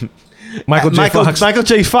Keaton. Michael J. Fox. Michael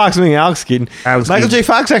J. Fox. I mean, Alex Keaton. Michael J.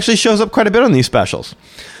 Fox actually shows up quite a bit on these specials.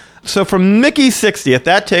 So from Mickey's 60th,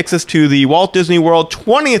 that takes us to the Walt Disney World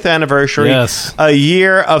 20th anniversary. Yes. A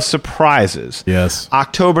year of surprises. Yes.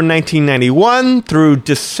 October 1991 through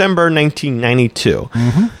December 1992.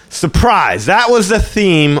 Mm-hmm. Surprise! That was the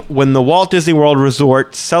theme when the Walt Disney World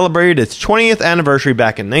Resort celebrated its 20th anniversary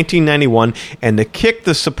back in 1991. And to kick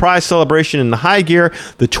the surprise celebration into high gear,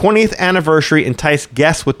 the 20th anniversary enticed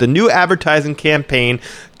guests with the new advertising campaign,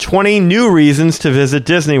 20 New Reasons to Visit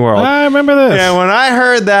Disney World. I remember this. And when I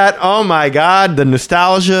heard that, oh my God, the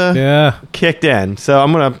nostalgia kicked in. So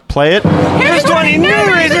I'm going to play it. Here's 20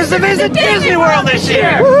 new reasons to visit Disney World this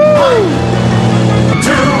year. 1,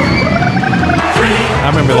 2, 3, I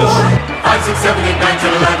remember 4, this. 5, 6, 7, 8, 9,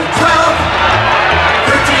 10, 11, 12,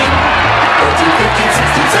 13, 14, 15,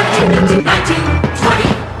 16, 17, 18, 19,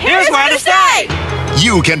 20. Here's where to stay.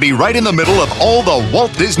 You can be right in the middle of all the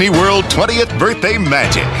Walt Disney World 20th birthday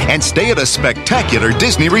magic and stay at a spectacular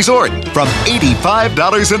Disney resort from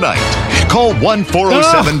 $85 a night. Call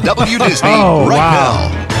 1-407-WDisney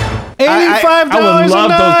now. $85 I would love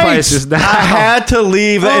those prices now. I had to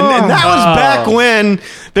leave, and that was back when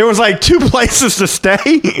there was like 2 places to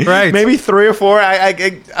stay, right? Maybe 3 or 4.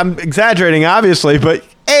 I'm exaggerating, obviously, but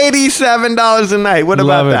 $87 a night. What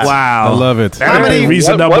about that? Wow, I love it. How many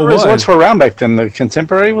what resorts were around back then? The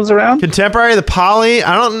Contemporary was around? Contemporary, the Poly.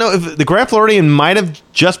 I don't know if the Grand Floridian might have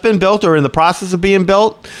just been built or in the process of being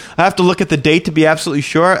built. I have to look at the date to be absolutely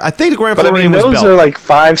sure. I think the Grand Floridian was built. Those are like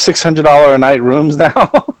 $500-$600 a night rooms now.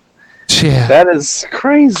 Yeah. That is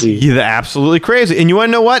crazy. Yeah, absolutely crazy. And you want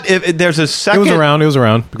to know what? If there's a second... It was around. It was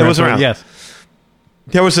around. Yes.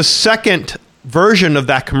 There was a second version of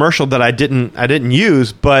that commercial that I didn't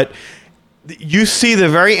use, but you see the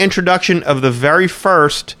very introduction of the very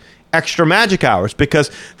first extra magic hours,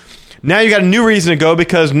 because now you got a new reason to go,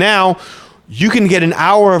 because now you can get an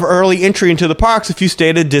hour of early entry into the parks if you stay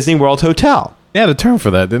at a Disney World hotel. They had a term for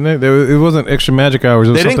that, didn't they? It wasn't extra magic hours.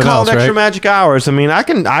 It was they didn't call it extra magic hours. I mean, I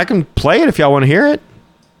can play it if y'all want to hear it.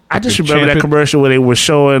 I just remember that commercial where they were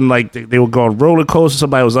showing like they were going roller coaster.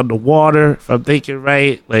 Somebody was underwater. If I'm thinking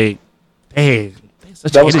right, like, hey,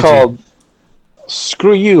 that was called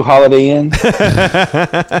 "Screw You, Holiday Inn."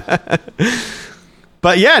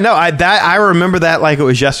 But yeah, no, I remember that like it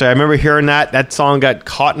was yesterday. I remember hearing that song got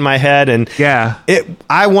caught in my head, and yeah,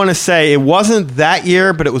 I want to say it wasn't that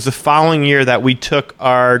year, but it was the following year that we took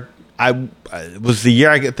it was the year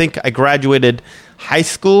I think I graduated high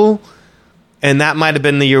school, and that might have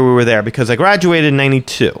been the year we were there, because I graduated in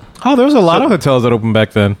 92. Oh, there was a lot of hotels that opened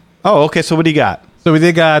back then. Oh, okay. So what do you got? So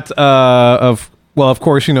they got of well, of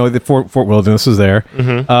course, the Fort Wilderness is there.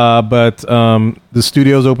 But the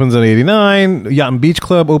Studios opens in 89. Yacht and Beach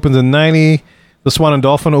Club opens in 90. The Swan and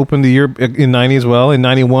Dolphin opened the year in 90 as well. In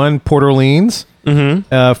 91, Port Orleans.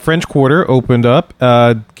 French Quarter opened up.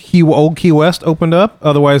 Old Key West opened up,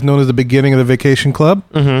 otherwise known as the beginning of the Vacation Club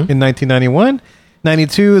in 1991.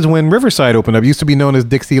 92 is when Riverside opened up. It used to be known as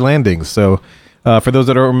Dixie Landings. So for those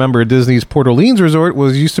that don't remember, Disney's Port Orleans Resort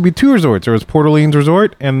used to be two resorts. There was Port Orleans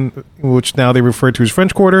Resort, and which now they refer to as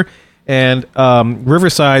French Quarter, and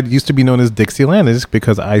Riverside used to be known as Dixie Landings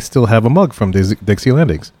because I still have a mug from Dixie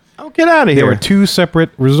Landings. Oh, get out of here. There were two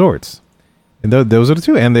separate resorts, and those are the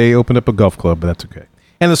two, and they opened up a golf club, but that's okay.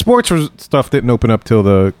 And the sports stuff didn't open up till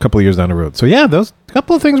the couple of years down the road. So yeah, those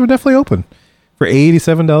couple of things were definitely open for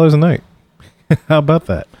 $87 a night. How about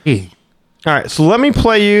that? All right, so let me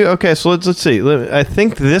play you. Okay, so let's see. I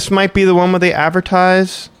think this might be the one where they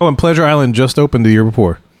advertise. Oh, and Pleasure Island just opened the year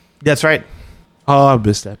before. That's right. Oh, I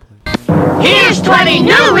missed that place. Here's 20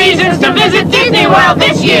 new reasons to visit Disney World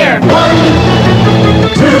this year. 1, 2, 3,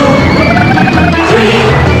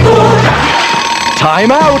 4.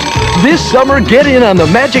 Time out! This summer, get in on the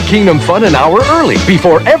Magic Kingdom fun an hour early,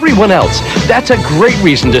 before everyone else. That's a great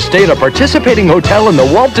reason to stay at a participating hotel in the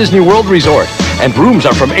Walt Disney World Resort. And rooms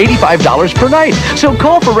are from $85 per night. So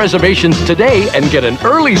call for reservations today and get an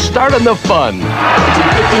early start on the fun.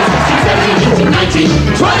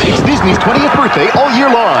 It's Disney's 20th birthday all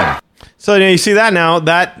year long. So you see that now,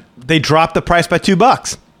 that they dropped the price by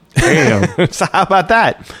 $2. Damn. So how about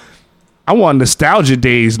that? I want nostalgia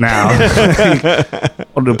days now. I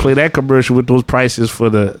want to play that commercial with those prices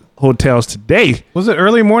for the hotels today. Was it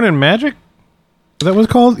Early Morning Magic? Is that what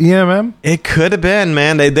it's called? EMM? It could have been,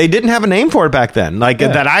 man. They didn't have a name for it back then,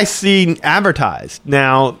 that I see advertised.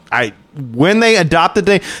 Now, when they adopted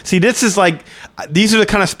this is like, these are the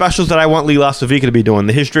kind of specials that I want Lee Lasovica to be doing.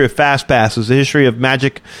 The history of fast passes, the history of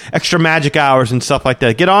extra magic hours and stuff like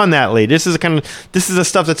that. Get on that, Lee. This is the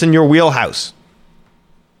stuff that's in your wheelhouse.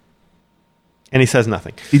 And he says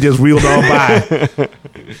nothing. He just wheeled on by.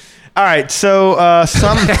 All right, so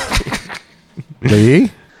some... Lee?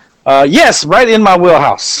 Yes, right in my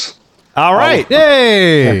wheelhouse. All right.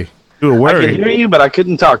 Yay! Do a word. I could hear you, but I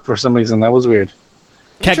couldn't talk for some reason. That was weird.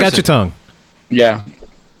 Cat got your tongue. Yeah.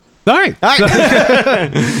 All right.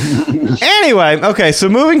 Anyway, okay, so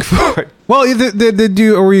moving forward. Well, did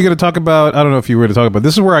you, or were you going to talk about, I don't know if you were to talk about,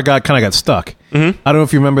 this is where I kind of got stuck. I don't know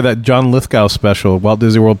if you remember that John Lithgow special, Walt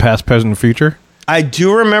Disney World Past, Present, and Future. I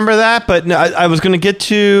do remember that, but no, I was going to get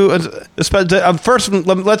to first.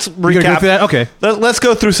 Let's recap. Go through that? Okay. Let's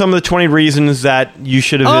go through some of the 20 reasons that you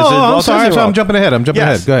should have visited. Oh, I'm sorry. I'm jumping ahead.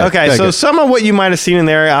 Yes. Go ahead. Okay, so some of what you might have seen in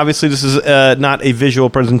there. Obviously, this is not a visual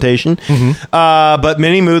presentation, but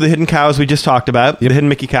Minnie Moo, the Hidden Cows we just talked about, the Hidden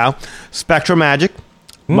Mickey Cow, Spectrum Magic,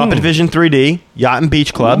 Muppet Vision 3D, Yacht and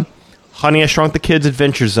Beach Club, Honey, I Shrunk the Kids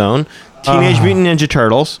Adventure Zone, Teenage Mutant Ninja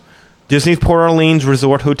Turtles, Disney's Port Orleans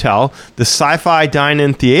Resort Hotel, the Sci-Fi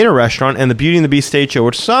Dine-In Theater Restaurant, and the Beauty and the Beast Stage Show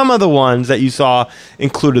were some of the ones that you saw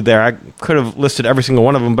included there. I could have listed every single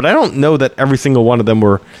one of them, but I don't know that every single one of them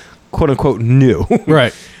were quote-unquote new.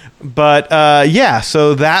 Right. But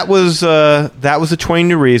so that was the 20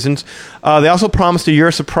 new reasons. They also promised a year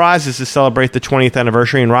of surprises to celebrate the 20th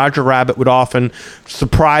anniversary, and Roger Rabbit would often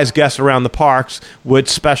surprise guests around the parks with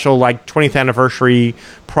special 20th anniversary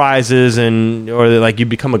prizes, or like you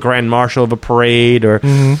become a grand marshal of a parade, or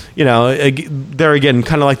there again,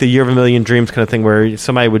 kind of like the Year of a Million Dreams kind of thing, where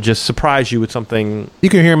somebody would just surprise you with something. You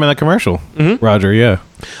can hear him in that commercial, Roger. Yeah.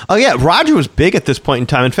 Oh yeah, Roger was big at this point in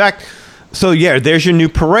time. In fact. So, there's your new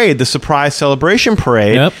parade, the Surprise Celebration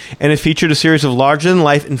Parade, and it featured a series of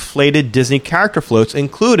larger-than-life inflated Disney character floats,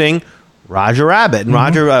 including Roger Rabbit. And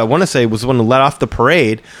Roger, I want to say, was the one who led off the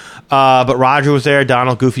parade, but Roger was there,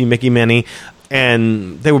 Donald, Goofy, Mickey, Minnie,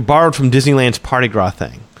 and they were borrowed from Disneyland's Party Gras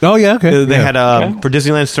thing. Oh, yeah, okay. They had, for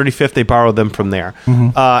Disneyland's 35th, they borrowed them from there.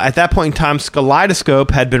 At that point in time,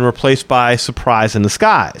 Kaleidoscope had been replaced by Surprise in the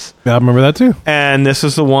Skies. Yeah, I remember that, too. And this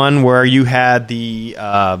is the one where you had the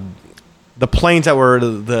planes that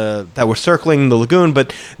were circling the lagoon,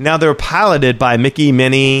 but now they were piloted by Mickey,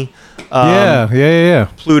 Minnie,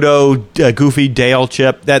 Pluto, Goofy, Dale,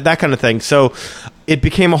 Chip, that kind of thing. So it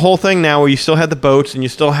became a whole thing now where you still had the boats and you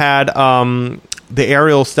still had the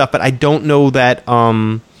aerial stuff, but I don't know that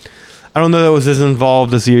that was as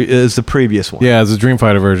involved as the previous one. Yeah, as the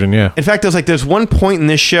Dreamfighter version. Yeah. In fact, there's one point in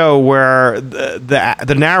this show where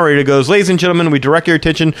the narrator goes, "Ladies and gentlemen, we direct your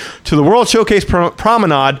attention to the World Showcase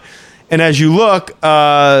Promenade." And as you look,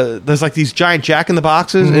 there's these giant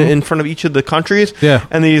Jack-in-the-Boxes in front of each of the countries. Yeah.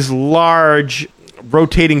 And these large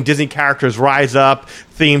rotating Disney characters rise up,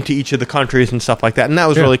 themed to each of the countries and stuff like that. And that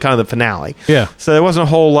was Yeah. really kind of the finale. Yeah. So there wasn't a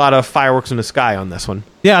whole lot of fireworks in the sky on this one.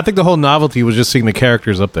 Yeah, I think the whole novelty was just seeing the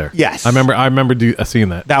characters up there. Yes. I remember seeing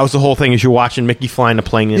that. That was the whole thing, as you're watching Mickey flying a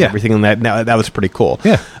plane and Yeah. everything, and that was pretty cool.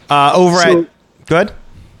 Yeah. Go ahead.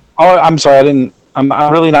 Oh, I'm sorry. I'm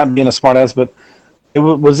really not being a smartass, but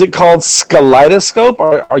was it called Skaleidoscope,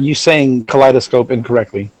 or are you saying kaleidoscope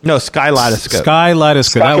incorrectly? No, Skaleidoscope.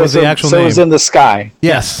 Skaleidoscope. That was the actual so name. it was in the sky.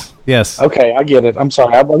 Yes. Okay, I get it. I'm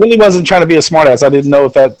sorry. I really wasn't trying to be a smartass. I didn't know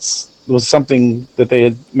if was something that they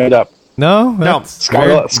had made up. No.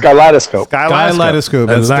 Skaleidoscope. Skaleidoscope.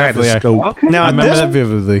 That's definitely. Okay. Now, I at remember this, that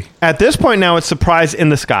vividly. at this point now, it's Surprise in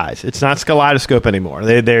the Skies. It's not Skaleidoscope anymore.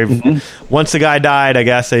 They've once the guy died, I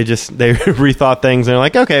guess they rethought things and they're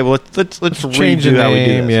like, okay, well let's Change the redo how we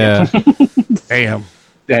do name. this. Yeah. Damn.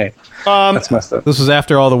 Dang. That's messed up. This was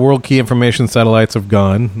after all the world key information satellites have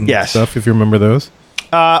gone. And Yes. Stuff, if you remember those.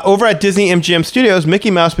 Over at Disney MGM Studios,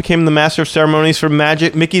 Mickey Mouse became the master of ceremonies for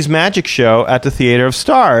Mickey's Magic Show at the Theater of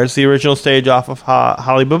Stars, the original stage off of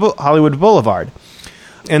Hollywood Boulevard.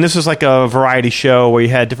 And this was like a variety show where you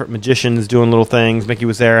had different magicians doing little things. Mickey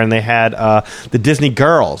was there, and they had the Disney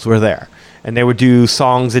Girls were there, and they would do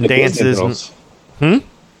songs and dances.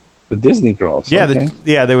 The Disney Girls. Yeah, Okay.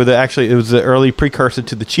 they were it was the early precursor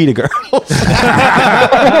to the Cheetah Girls.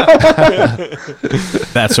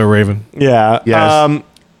 That's so Raven. Yeah. Yes.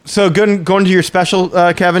 So going to your special,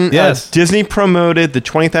 Kevin. Yes. Disney promoted the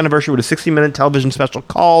 20th anniversary with a 60-minute television special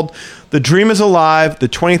called "The Dream Is Alive: The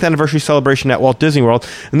 20th Anniversary Celebration at Walt Disney World."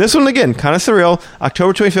 And this one again, kind of surreal.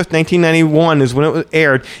 October 25th, 1991 is when it was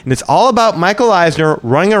aired, and it's all about Michael Eisner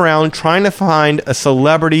running around trying to find a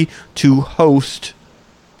celebrity to host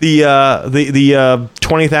the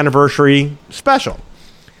 20th anniversary special.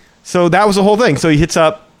 So that was the whole thing. So he hits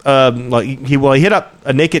up he hit up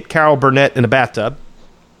a naked Carol Burnett in a bathtub.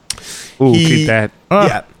 Ooh, keep that.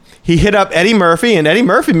 Yeah. He hit up Eddie Murphy, and Eddie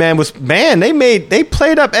Murphy, they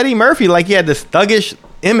played up Eddie Murphy like he had this thuggish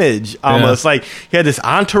image almost. Like he had this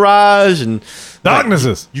entourage and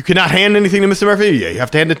Darknesses. you cannot hand anything to Mr. Murphy. Yeah, you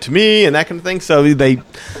have to hand it to me and that kind of thing. So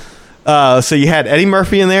so you had Eddie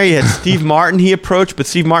Murphy in there. You had Steve Martin he approached, but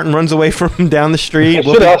Steve Martin runs away from him down the street. I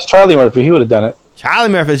should have asked Charlie Murphy. He would have done it. Charlie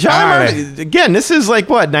Murphy. Again, this is like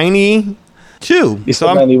what, 92? You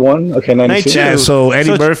said 91? Okay, 92. Yeah, so Eddie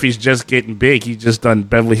So- Murphy's just getting big. He just done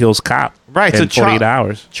Beverly Hills Cop. Right, so In 48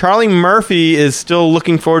 hours. Charlie Murphy is still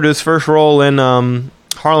looking forward to his first role in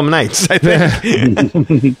Harlem Nights, I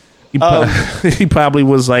think. He probably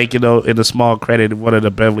was like, in a small credit in one of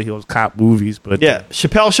the Beverly Hills Cop movies. But Yeah,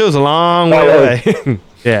 Chappelle Show's a long way away.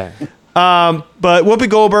 yeah. But Whoopi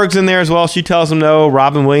Goldberg's in there as well. She tells him no.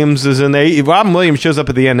 Robin Williams is in there. Robin Williams shows up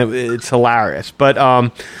at the end. It's hilarious. But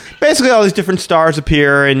basically all these different stars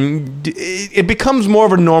appear, and it becomes more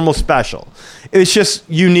of a normal special. It's just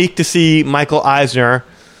unique to see Michael Eisner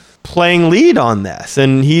playing lead on this.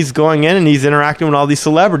 And he's going in and he's interacting with all these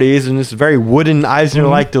celebrities, and it's a very wooden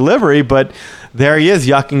Eisner-like delivery, but there he is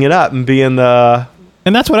yucking it up and being the...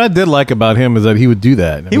 And that's what I did like about him, is that he would do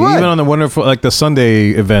that. He would. Even on the wonderful, like the Sunday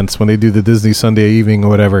events, when they do the Disney Sunday evening or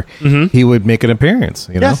whatever, he would make an appearance.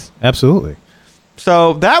 You know? Yes. Absolutely.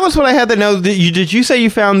 So that was what I had to know. Did you say you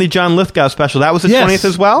found the John Lithgow special? That was the 20th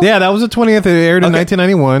as well? Yeah, that was the 20th. It aired in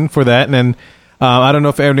 1991 for that. And then I don't know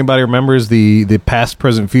if anybody remembers the past,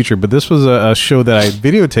 present, future, but this was a show that I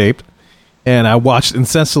videotaped and I watched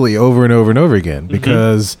incessantly over and over and over again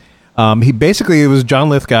because it was John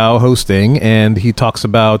Lithgow hosting, and he talks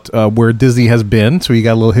about where Disney has been. So you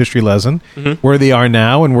got a little history lesson, where they are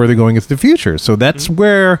now and where they're going into the future. So that's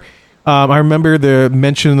where I remember the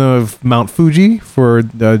mention of Mount Fuji for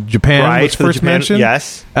Japan Right, was for first Japan, mentioned.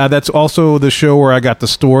 yes. That's also the show where I got the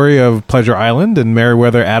story of Pleasure Island and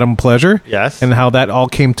Meriwether Adam Pleasure. Yes. And how that all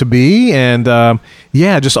came to be. And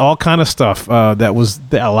just all kind of stuff that was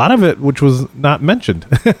a lot of it, which was not mentioned.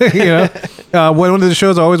 One of the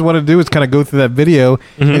shows I always want to do is kind of go through that video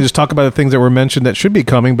and just talk about the things that were mentioned that should be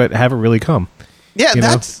coming but haven't really come. Yeah,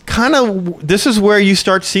 that's kind of... This is where you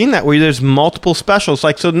start seeing that, where there's multiple specials.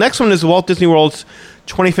 Like, so the next one is Walt Disney World's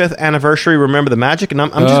 25th anniversary, Remember the Magic, and I'm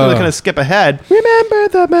just going to kind of skip ahead. Remember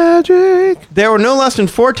the magic. There were no less than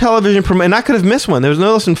 4 television... and I could have missed one. There was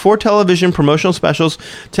no less than 4 television promotional specials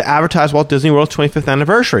to advertise Walt Disney World's 25th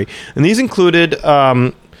anniversary. And these included...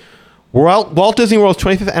 Walt Disney World's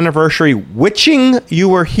 25th anniversary, Witching You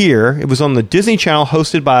Were Here. It was on the Disney Channel,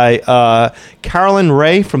 hosted by Carolyn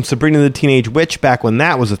Ray from Sabrina the Teenage Witch, back when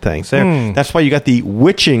that was a thing. So that's why you got the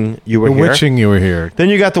Witching You Were The Here. Witching You Were Here. Then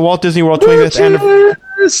you got the Walt Disney World 25th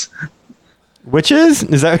anniversary. Witches?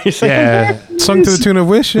 Is that what you're saying? Yeah. Sung to the tune of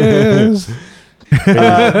Wishes.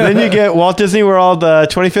 Then you get Walt Disney World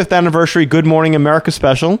 25th Anniversary Good Morning America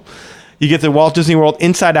special. You get the Walt Disney World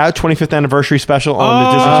Inside Out 25th Anniversary special on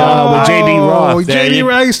the Disney Channel with J.D. Roth. J.D.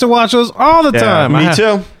 Roth, I used to watch those all the time. Me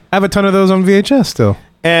too. I have a ton of those on VHS still.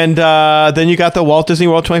 And then you got the Walt Disney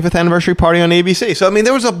World 25th Anniversary Party on ABC. So, I mean,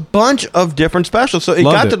 there was a bunch of different specials. So it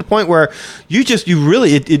got to the point where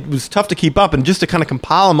it was tough to keep up. And just to kind of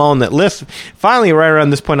compile them all on that list, finally, right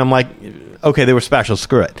around this point, I'm like, okay, they were specials.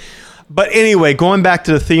 Screw it. But anyway, going back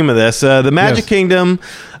to the theme of this, the Magic Kingdom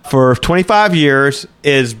for 25 years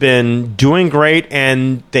has been doing great,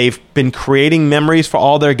 and they've been creating memories for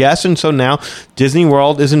all their guests. And so now Disney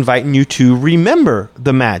World is inviting you to remember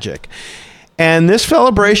the magic. And this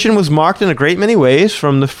celebration was marked in a great many ways,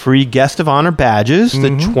 from the free Guest of Honor badges, the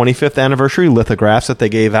 25th anniversary lithographs that they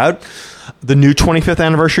gave out, the new 25th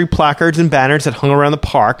anniversary placards and banners that hung around the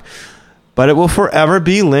park. But it will forever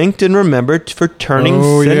be linked and remembered for turning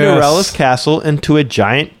Cinderella's castle into a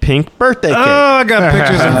giant pink birthday cake. Oh, I got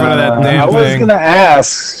pictures in front of that damn thing. I was going to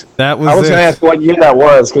ask. I was going to ask what year that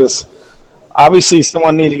was, because obviously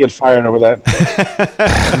someone needed to get fired over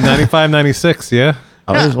that. 95, 96, yeah.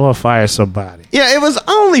 I always want to fire somebody. Yeah, it was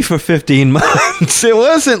only for 15 months. It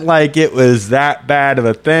wasn't like it was that bad of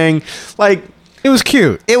a thing. Like, it was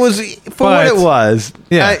cute. It was for what it was.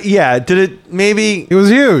 Yeah. Did it maybe? It was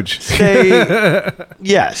huge. Say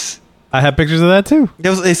yes. I have pictures of that too.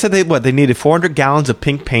 They said they needed 400 gallons of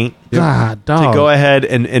pink paint to go ahead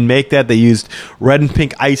and make that. They used red and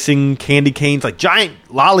pink icing, candy canes, like giant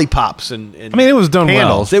lollipops, and I mean, it was done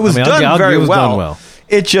candles. well. It was done very well. Done well.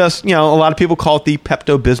 It just, a lot of people call it the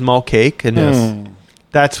Pepto-Bismol cake, and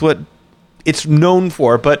that's what it's known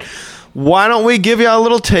for. But why don't we give you a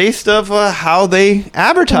little taste of how they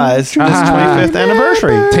advertised this 25th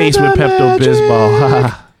anniversary? Taste with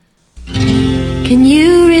Pepto-Bismol. Can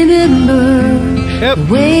you remember the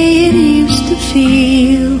way it used to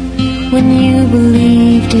feel when you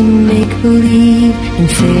believed in make-believe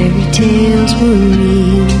and fairy tales were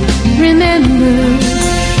real? Remember,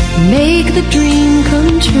 make the dream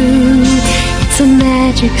come true. It's a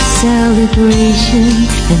magic celebration,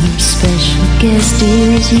 and our special guest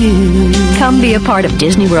is you. Come be a part of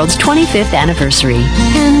Disney World's 25th anniversary.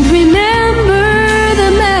 And remember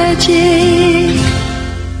the magic.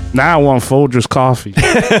 Now I want Folgers coffee.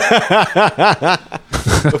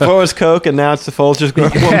 Before it was Coke, and now it's the Folgers Grown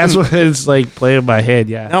Woman. That's what it's like playing in my head,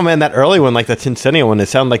 yeah. No, man, that early one, like the Tincennial one, it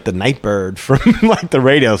sounded like the Nightbird from like the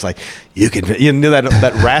radio. It's like, you knew that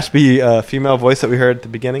raspy female voice that we heard at the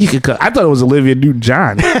beginning? I thought it was Olivia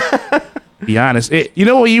Newton-John. Be honest. You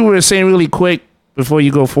know what you were saying really quick before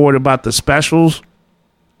you go forward about the specials?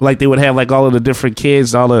 Like they would have like all of the different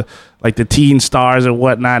kids, all the like the teen stars and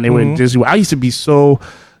whatnot. And they were in Disney. I used to be so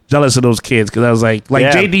jealous of those kids because I was like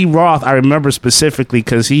J.D. Roth. I remember specifically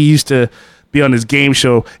because he used to be on his game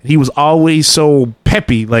show. And he was always so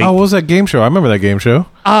peppy. Like, what was that game show? I remember that game show.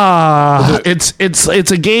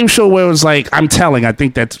 It's a game show where it was like I'm telling. I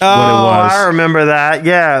think that's what it was. I remember that.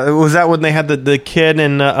 Yeah, was that when they had the kid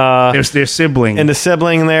and their sibling and the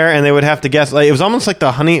sibling there, and they would have to guess. Like it was almost like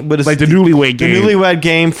the honey, but it's like the newlywed game. The newlywed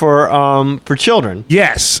game for children.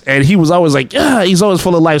 Yes, and he was always like, he's always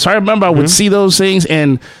full of life. So I remember I would see those things,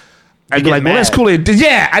 and I'd be like, well, that's cool.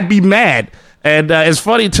 Yeah, I'd be mad. And it's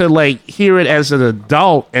funny to like hear it as an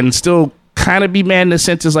adult and still kind of be mad in the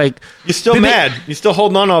sense is like you're still mad. You're still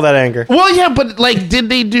holding on to all that anger. Well, yeah, but like, did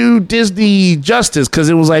they do Disney justice? Because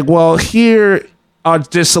it was like, well, here are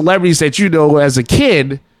just celebrities that you know as a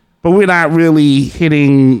kid, but we're not really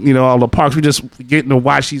hitting all the parks. We're just getting to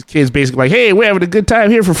watch these kids basically like, hey, we're having a good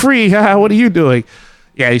time here for free. What are you doing?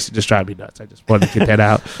 Yeah, it used to just drive me nuts. I just wanted to get that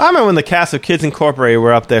out. I remember when the cast of Kids Incorporated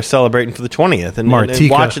were up there celebrating for the 20th and Martika.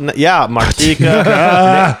 And watching.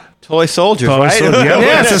 Martika. Toy Soldiers, right?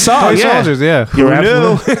 Yeah, it's a song. Toy Soldiers, yeah. Who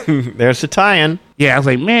knew? There's the tie-in. Yeah, I was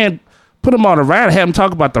like, man, put them on the ride. Have them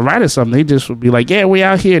talk about the ride or something. They just would be like, yeah, we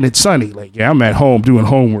out here and it's sunny. Like, yeah, I'm at home doing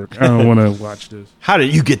homework. I don't want to watch this. How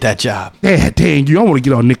did you get that job? Yeah, dang you. I want to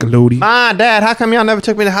get on Nickelodeon. My dad, how come y'all never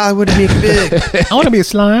took me to Hollywood to be big? I want to be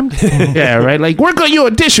slimed. Yeah, right? Like, work on your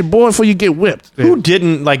audition, boy, before you get whipped. Who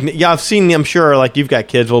didn't, like, y'all have seen, I'm sure, like, you've got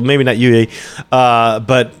kids. Well, maybe not you,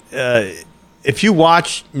 but if you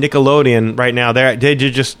watch Nickelodeon right now, they're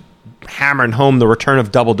just hammering home the return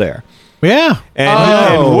of Double Dare. Yeah.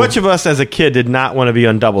 And which of us as a kid did not want to be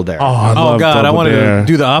on Double Dare? Oh God, I wanted to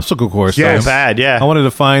do the obstacle course. So bad, yeah. I wanted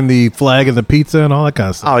to find the flag and the pizza and all that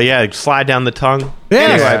kind of stuff. Oh, yeah, slide down the tongue. Yeah.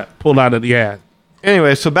 Anyway, pulled out of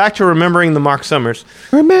Anyway, so back to remembering the Mark Summers.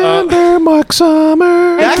 Remember Mark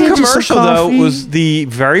Summers. That commercial, though, was the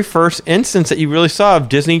very first instance that you really saw of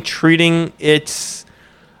Disney treating its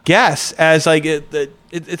guess as like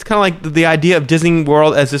it's kind of like the idea of Disney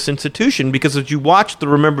World as this institution, because as you watch the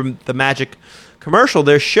Remember the Magic commercial,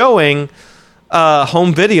 they're showing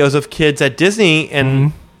home videos of kids at Disney,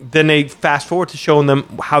 and then they fast forward to showing them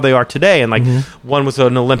how they are today. And like one was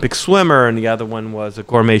an Olympic swimmer and the other one was a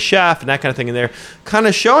gourmet chef and that kind of thing. And they're kind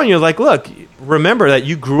of showing you like, look, remember that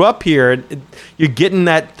you grew up here. And you're getting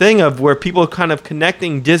that thing of where people are kind of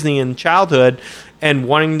connecting Disney in childhood and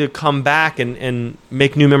wanting to come back and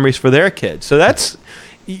make new memories for their kids. So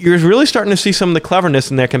you're really starting to see some of the cleverness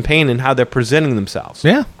in their campaign and how they're presenting themselves.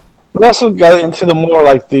 Yeah. We also got into the more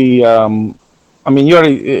like the, I mean, you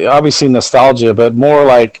already obviously nostalgia, but more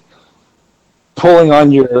like pulling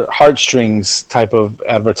on your heartstrings type of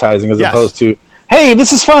advertising as opposed to, hey,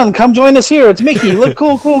 this is fun. Come join us here. It's Mickey. Look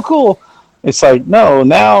cool, cool, cool. It's like, no,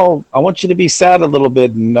 now I want you to be sad a little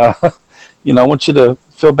bit. And, I want you to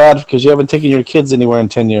feel bad because you haven't taken your kids anywhere in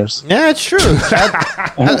 10 years. Yeah, it's true.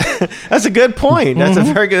 That's a good point. That's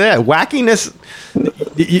a very good wackiness.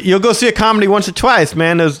 You'll go see a comedy once or twice,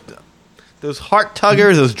 man. Those heart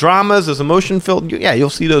tuggers, those dramas, those emotion filled. Yeah, you'll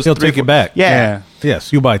see those. He'll take it back. Yeah.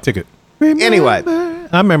 Yes, you buy a ticket. Anyway,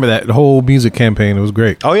 I remember that whole music campaign. It was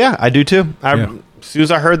great. Oh yeah, I do too. As soon as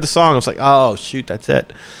I heard the song, I was like, oh shoot, that's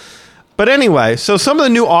it. But anyway, so some of the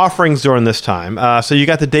new offerings during this time. So you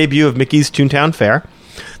got the debut of Mickey's Toontown Fair,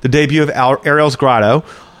 the debut of Ariel's Grotto,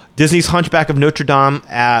 Disney's Hunchback of Notre Dame,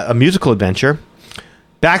 a musical adventure,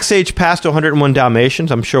 Backstage Pass to 101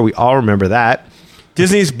 Dalmatians. I'm sure we all remember that.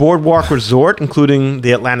 Disney's Boardwalk Resort, including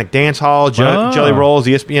the Atlantic Dance Hall, Jelly Rolls,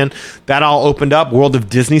 ESPN, that all opened up. World of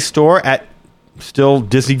Disney store at still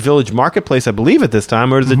Disney Village Marketplace, I believe, at this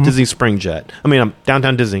time, or is it Disney Spring Jet? I mean,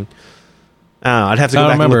 Downtown Disney. I'd have to go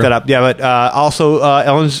back and look that up. Yeah, but also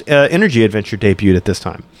Ellen's Energy Adventure debuted at this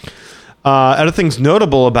time. Other things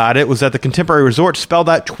notable about it was that the Contemporary Resort spelled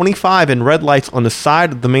out 25 in red lights on the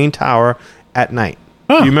side of the main tower at night.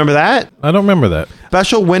 Do you remember that? I don't remember that.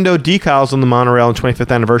 Special window decals on the monorail and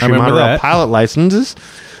 25th anniversary monorail pilot licenses.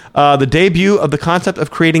 The debut of the concept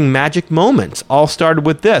of creating magic moments all started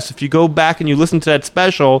with this. If you go back and you listen to that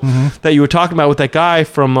special that you were talking about with that guy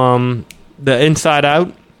from the Inside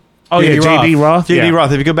Out. Oh, J.B. Roth. J.B.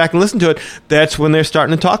 Roth. If you go back and listen to it, that's when they're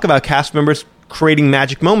starting to talk about cast members creating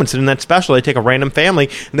magic moments. And in that special, they take a random family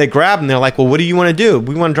and they grab them. They're like, well, what do you want to do?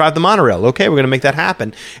 We want to drive the monorail. Okay, we're going to make that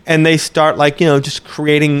happen. And they start just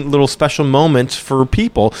creating little special moments for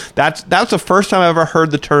people. That's the first time I ever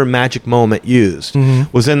heard the term magic moment used,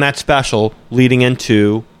 was in that special leading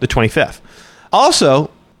into the 25th. Also,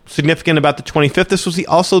 significant about the 25th, this was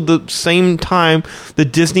also the same time the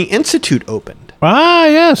Disney Institute opened. Ah,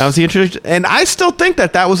 yes. That was the introduction. And I still think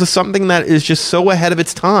that was something that is just so ahead of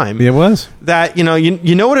its time. It was. That, you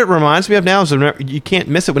know what it reminds me of now is you can't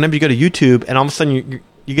miss it whenever you go to YouTube and all of a sudden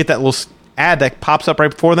you get that little ad that pops up right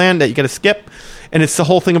before then that you got to skip. And it's the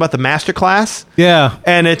whole thing about the master class. Yeah.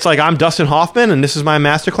 And it's like, I'm Dustin Hoffman and this is my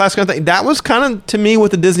master class kind of thing. That was kind of, to me, what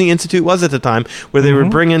the Disney Institute was at the time, where they would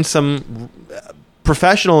bring in some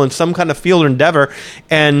professional in some kind of field or endeavor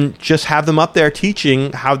and just have them up there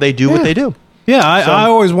teaching how they do what they do. Yeah, I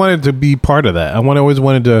always wanted to be part of that. I always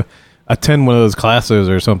wanted to attend one of those classes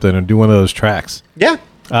or something or do one of those tracks. Yeah.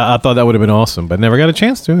 I thought that would have been awesome, but never got a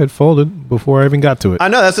chance to. It folded before I even got to it. I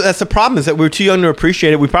know, that's the problem, is that we were too young to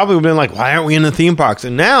appreciate it. We probably would have been like, why aren't we in the theme parks?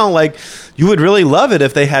 And now, you would really love it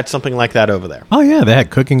if they had something like that over there. Oh, yeah, they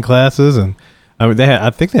had cooking classes, and I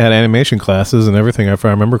think they had animation classes and everything, if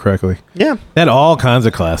I remember correctly. Yeah. They had all kinds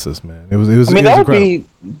of classes, man. It was that would be,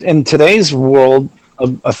 in today's world,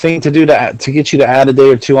 a thing to do to get you to add a day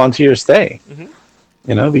or two onto your stay.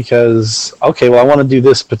 Because, okay, well, I want to do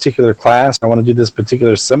this particular class, I want to do this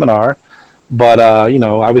particular seminar, but,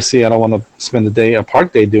 obviously I don't want to spend a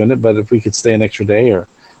park day doing it, but if we could stay an extra day or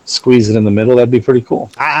squeeze it in the middle, that'd be pretty cool.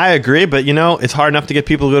 I agree, but, it's hard enough to get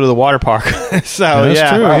people to go to the water park. So, that's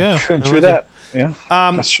true, yeah. True that. Yeah,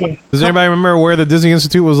 that's true. Does anybody remember where the Disney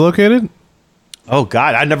Institute was located? Oh,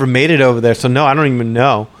 God, I never made it over there, so no, I don't even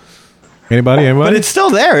know. Anybody? But it's still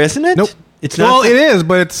there, isn't it? Nope. It's not. Well, it is,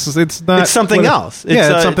 but it's not. It's something else.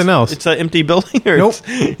 It's something else. It's an empty building. Or nope.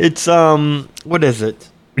 It's what is it?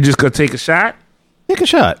 You just go take a shot. Take a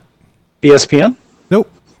shot. ESPN? Nope.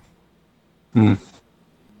 And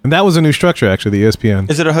that was a new structure, actually. The ESPN.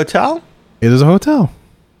 Is it a hotel? It is a hotel.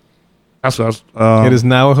 That's what I was. It is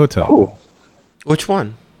now a hotel. Ooh. Which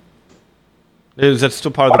one? Is that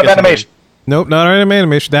still part of the animation? Nope, not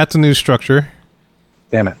animation. That's a new structure.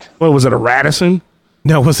 Damn it! What was it? A Radisson?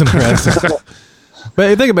 No, it wasn't a Radisson.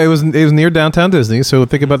 But think about it. It was near downtown Disney. So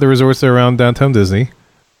think about the resorts that are around downtown Disney.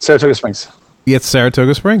 Saratoga Springs. Yeah, it's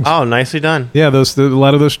Saratoga Springs. Oh, nicely done. Yeah, a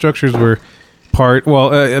lot of those structures were part.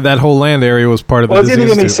 Well, that whole land area was part of the Well, it's Disney either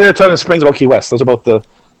going to be Institute. Saratoga Springs or Key West. Those are both the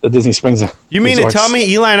Disney Springs. You mean to resorts. tell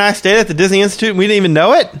me Eli and I stayed at the Disney Institute and we didn't even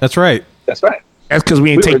know it? That's right. That's right. That's because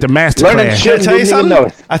we didn't take the master learning class. shit. Can I tell you Didn't even know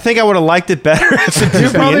something? it. I think I would have liked it better as a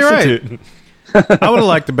Disney probably right. Institute. I would have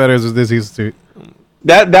liked it better as a Disney Institute.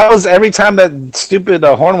 That was every time that stupid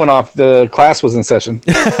horn went off, the class was in session.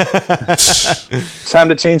 Time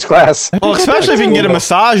to change class. Well, especially if you can get a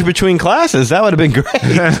massage between classes. That would have been great.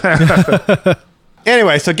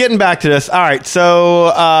 Anyway, so getting back to this. All right, so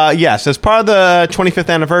yes, as part of the 25th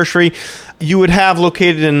anniversary, you would have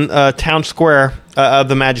located in Town Square of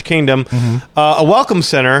the Magic Kingdom a welcome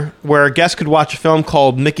center where guests could watch a film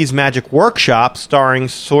called Mickey's Magic Workshop starring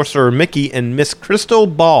Sorcerer Mickey and Miss Crystal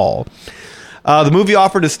Ball. The movie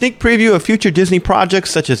offered a sneak preview of future Disney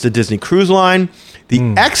projects such as the Disney Cruise Line.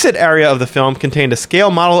 The exit area of the film contained a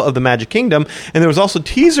scale model of the Magic Kingdom, and there was also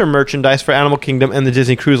teaser merchandise for Animal Kingdom and the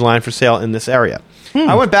Disney Cruise Line for sale in this area.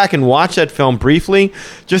 I went back and watched that film briefly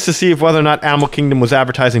just to see if whether or not Animal Kingdom was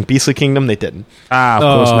advertising Beastly Kingdom. They didn't. Of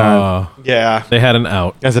course not. Yeah. They had an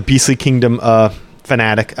out. As a Beastly Kingdom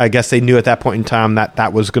fanatic, I guess they knew at that point in time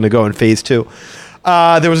that was going to go in phase 2.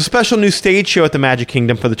 There was a special new stage show at the Magic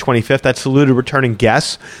Kingdom for the 25th that saluted returning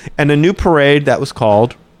guests, and a new parade that was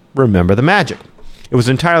called Remember the Magic. It was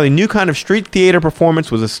an entirely new kind of street theater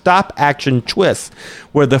performance with a stop-action twist,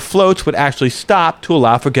 where the floats would actually stop to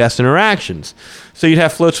allow for guest interactions. So you'd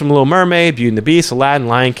have floats from Little Mermaid, Beauty and the Beast, Aladdin,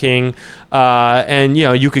 Lion King, and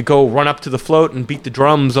you could go run up to the float and beat the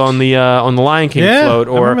drums on the Lion King float,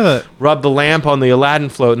 I remember or that. rub the lamp on the Aladdin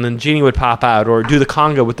float, and then Genie would pop out, or do the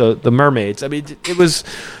conga with the mermaids. I mean,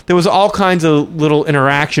 there was all kinds of little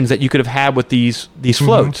interactions that you could have had with these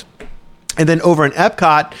floats. And then over in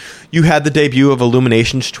Epcot, you had the debut of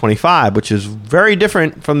Illuminations 25, which is very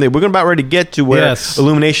different from we're about ready to get to where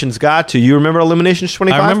Illuminations got to. You remember Illuminations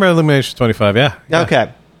 25? I remember Illuminations 25, yeah.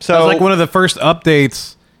 Okay. So that was like one of the first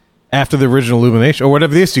updates after the original Illumination, or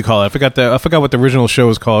whatever this you call it. I forgot what the original show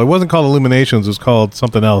was called. It wasn't called Illuminations, it was called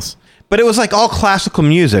something else. But it was like all classical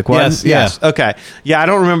music, wasn't it? Yes. Okay. Yeah, I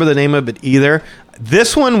don't remember the name of it either.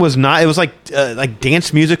 This one was not. It was like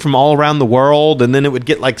dance music from all around the world, and then it would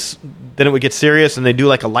get serious, and they do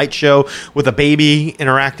like a light show with a baby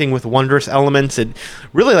interacting with wondrous elements. It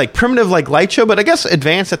really like primitive like light show, but I guess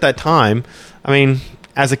advanced at that time. I mean,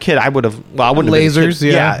 as a kid, I wouldn't have lasers.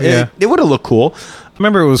 Been a kid. It would have looked cool. I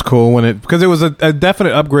remember it was cool because it was a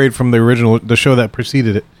definite upgrade from the show that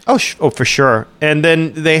preceded it. Oh, for sure. And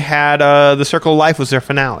then they had the Circle of Life was their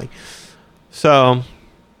finale. So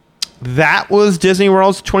that was Disney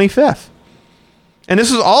World's 25th. And this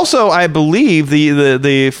is also, I believe,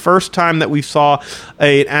 the first time that we saw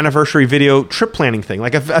an anniversary video trip planning thing.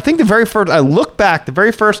 Like, I think I look back, the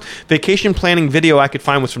very first vacation planning video I could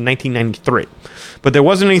find was from 1993. But there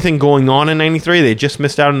wasn't anything going on in 93. They just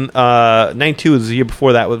missed out on 92 was the year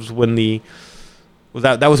before that was when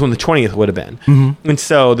that was when the 20th would have been. Mm-hmm. And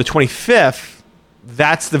so the 25th,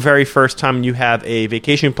 that's the very first time you have a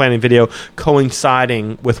vacation planning video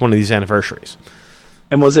coinciding with one of these anniversaries.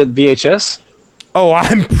 And was it VHS? Oh,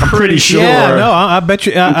 I'm pretty sure. Yeah, no, I bet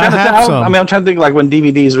you. I have some. I mean, I'm trying to think like when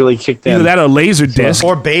DVDs really kicked in. Either that or Laserdisc.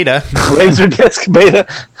 Or Beta. Laserdisc, Beta.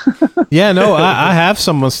 Yeah, no, I have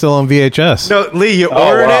some still on VHS. No, Lee, you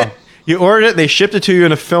ordered it. You ordered it. They shipped it to you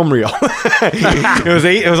in a film reel.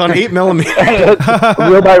 It was on 8 millimeter.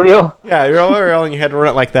 Reel by reel. Yeah, reel by reel, and you had to run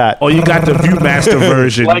it like that. Oh, you got the ViewMaster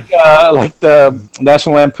version. Like the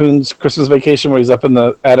National Lampoon's Christmas Vacation, where he's up in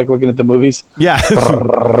the attic looking at the movies. Yeah.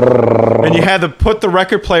 And you had to put the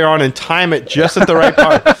record player on and time it just at the right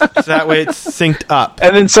part, so that way it's synced up.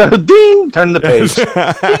 And then so ding, turn the page.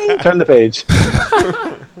 Ding, turn the page.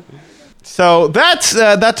 So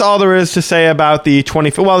that's all there is to say about the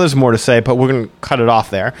 25th. Well, there's more to say, but we're going to cut it off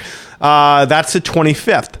there. That's the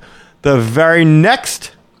 25th. The very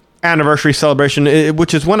next anniversary celebration,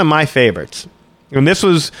 which is one of my favorites. And this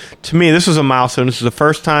was, to me, this was a milestone. This is the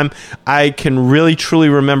first time I can really, truly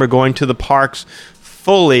remember going to the parks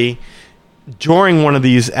fully during one of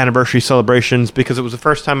these anniversary celebrations, because it was the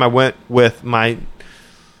first time I went with my,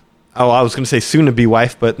 I was going to say soon-to-be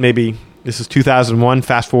wife, but maybe... This is 2001.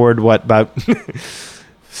 Fast forward, about 5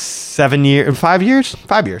 years? 5 years.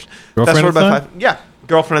 Girlfriend Fast forward at the time? 5. Yeah,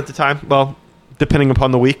 girlfriend at the time. Well, depending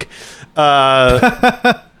upon the week.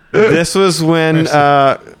 This was when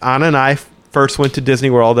Anna and I first went to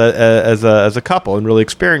Disney World as a couple and really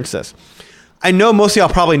experienced this. I know most of y'all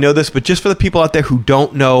probably know this, but just for the people out there who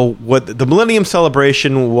don't know, what the Millennium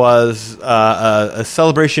Celebration was, a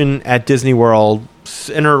celebration at Disney World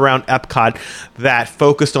in or around Epcot that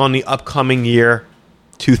focused on the upcoming year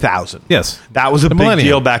 2000. Yes. That was a big millennium.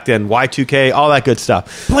 deal back then. Y2K, all that good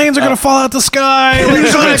stuff. Planes are going to fall out the sky.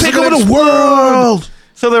 It's going to take over the world.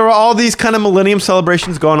 So there were all these kind of millennium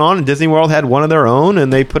celebrations going on, and Disney World had one of their own,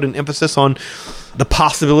 and they put an emphasis on the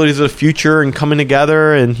possibilities of the future and coming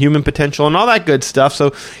together and human potential and all that good stuff.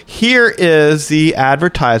 So here is the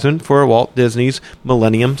advertisement for Walt Disney's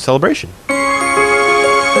Millennium Celebration. The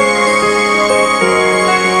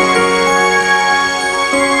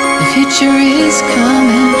future is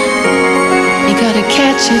coming. You gotta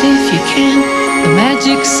catch it if you can. The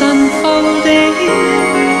magic's unfolding,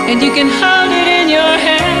 and you can hold it in your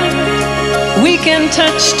hand. We can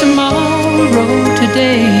touch tomorrow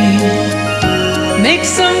today. Make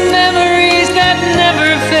some memories that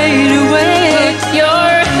never fade away. Put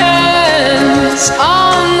your hands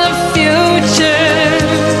on the future.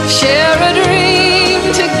 Share a dream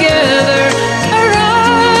together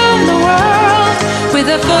around the world. With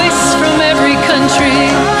a voice from every country,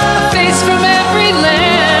 a face from every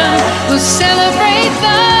land. We'll celebrate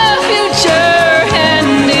the future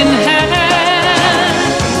hand in hand.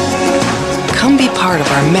 Come be part of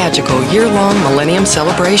our magical year-long Millennium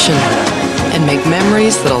Celebration and make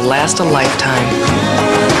memories that'll last a lifetime.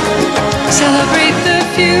 Celebrate the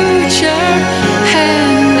future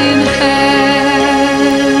hand in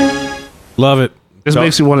hand. Love it. This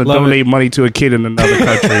makes you want to donate money to a kid in another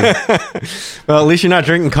country. Well, at least you're not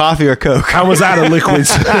drinking coffee or Coke. I was out of liquids.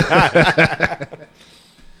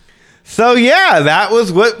 So yeah, that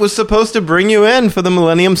was what was supposed to bring you in for the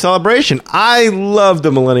Millennium Celebration. I loved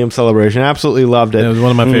the Millennium Celebration. Absolutely loved it. It was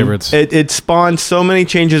one of my favorites. It spawned so many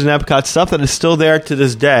changes in Epcot, stuff that is still there to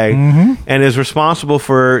this day, and is responsible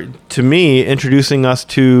for, to me, introducing us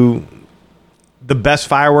to the best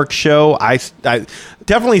fireworks show. I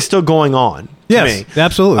definitely still going on. Yes,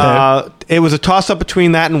 absolutely. It was a toss-up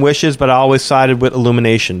between that and Wishes, but I always sided with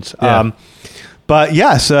Illuminations. Yeah. But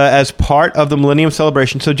yes, as part of the Millennium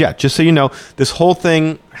Celebration, so yeah, just so you know, this whole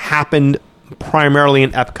thing happened primarily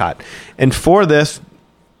in Epcot. And for this,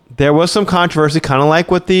 there was some controversy, kind of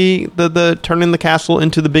like with the turning the castle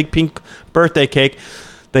into the big pink birthday cake.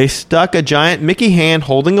 They stuck a giant Mickey hand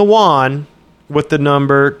holding a wand with the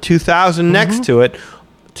number 2000 next to it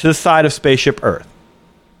to the side of Spaceship Earth.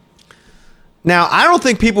 Now, I don't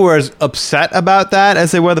think people were as upset about that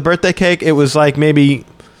as they were the birthday cake. It was like maybe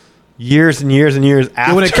years and years and years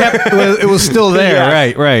after. When it was still there.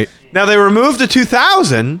 Yeah. Right. Now, they removed the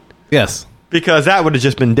 2000. Yes. Because that would have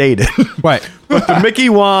just been dated. Right. But the Mickey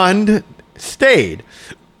wand stayed.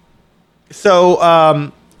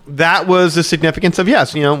 So that was the significance of,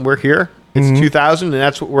 yes, we're here. It's 2000, and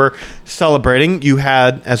that's what we're celebrating. You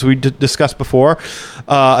had, as we discussed before,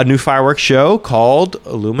 a new fireworks show called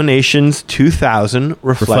Illuminations 2000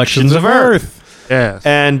 Reflections of Earth. Yes.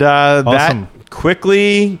 And Awesome. that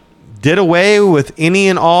quickly did away with any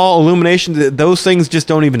and all illumination. Those things just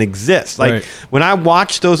don't even exist. Like, when I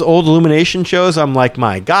watch those old illumination shows, I'm like,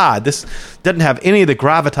 my God, this doesn't have any of the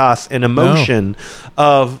gravitas and emotion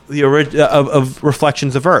of the of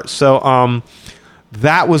Reflections of Earth. So,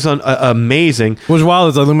 that was amazing. Which, while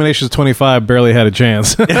it's Illuminations 25 barely had a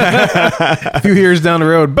chance. A few years down the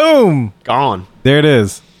road, boom, gone. There it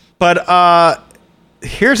is. But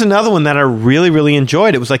here's another one that I really, really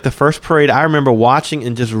enjoyed. It was like the first parade I remember watching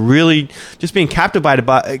and just being captivated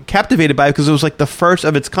by it because it was like the first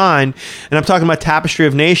of its kind. And I'm talking about Tapestry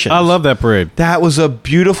of Nations. I love that parade. That was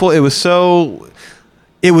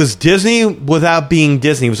it was Disney without being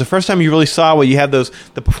Disney. It was the first time you really saw where you had the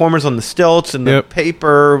performers on the stilts and the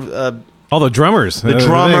paper. All the drummers. The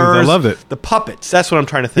drummers. I loved it. The puppets. That's what I'm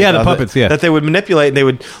trying to think of. Yeah, the puppets, yeah. That they would manipulate. And they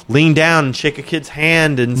would lean down and shake a kid's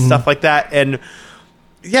hand and stuff like that. And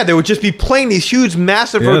yeah, they would just be playing these huge,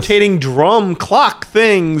 massive, rotating drum clock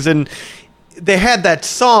things. And they had that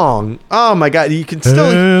song. Oh, my God. You can still...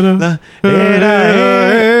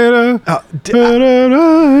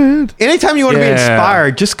 anytime you want to be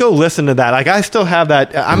inspired, just go listen to that. Like, I still have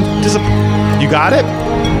that. You got it?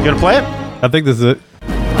 You gonna play it? I think this is it. All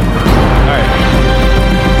right.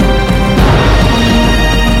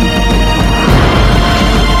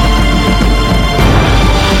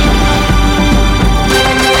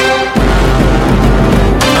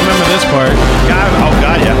 I remember this part. Oh,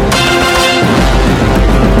 God, yeah.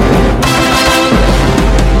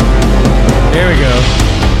 There we go.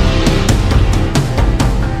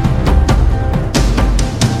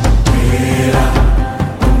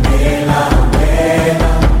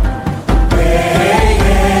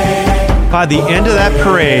 By the end of that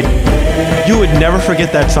parade, you would never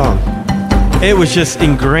forget that song. It was just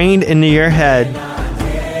ingrained into your head.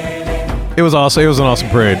 It was awesome. It was an awesome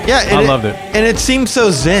parade. Yeah, I loved it. And it seemed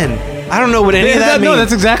so zen. I don't know what any of that means. No,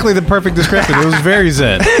 that's exactly the perfect description. It was very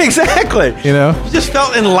zen. Exactly. You know? You just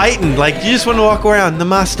felt enlightened. Like, you just want to walk around.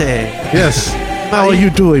 Namaste. Yes. How are you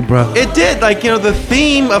doing, bro? It did. Like, the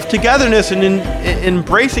theme of togetherness and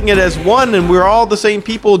embracing it as one, and we're all the same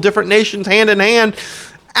people, different nations, hand in hand.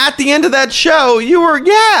 At the end of that show, you were,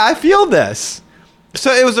 I feel this.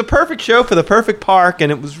 So it was a perfect show for the perfect park,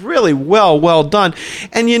 and it was really well done.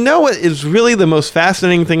 And you know what is really the most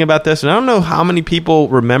fascinating thing about this? And I don't know how many people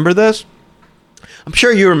remember this. I'm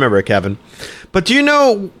sure you remember it, Kevin. But do you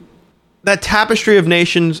know that Tapestry of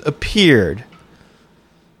Nations appeared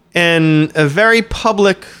in a very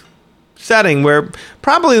public setting where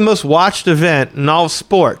probably the most watched event in all of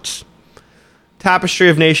sports, Tapestry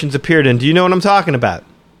of Nations appeared in? Do you know what I'm talking about?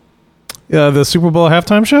 The Super Bowl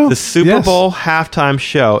halftime show? The Super Bowl halftime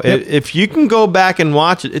show. Yep. If you can go back and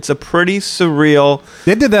watch it, it's a pretty surreal...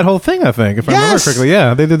 They did that whole thing, I think, if I remember correctly.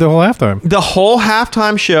 Yeah, they did the whole halftime. The whole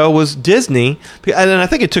halftime show was Disney, and I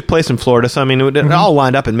think it took place in Florida, so I mean, it all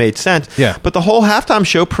lined up and made sense. Yeah. But the whole halftime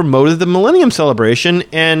show promoted the Millennium Celebration,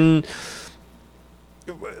 and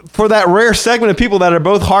for that rare segment of people that are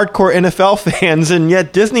both hardcore NFL fans and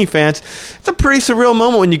yet Disney fans, it's a pretty surreal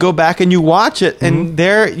moment when you go back and you watch it, and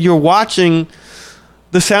there you're watching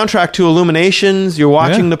the soundtrack to Illuminations, you're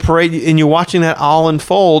watching the parade, and you're watching that all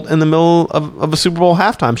unfold in the middle of a Super Bowl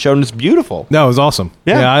halftime show, and it's beautiful. No, it was awesome.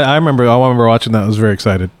 Yeah. I remember watching that. I was very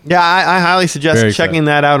excited. Yeah, I highly suggest checking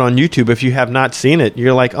that out on YouTube if you have not seen it.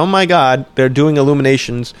 You're like, oh my God, they're doing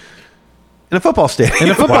Illuminations in a football stadium. In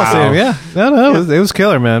a football stadium, yeah. No, it was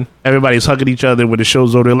killer, man. Everybody's hugging each other when the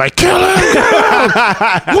show's over. They're like, kill him!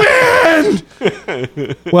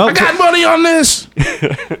 Win! Well, I got money on this!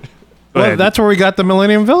 Well, that's where we got the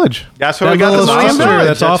Millennium Village. That's where we got the Millennium Village.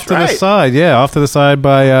 That's off to the side. Yeah, off to the side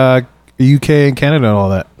by UK and Canada and all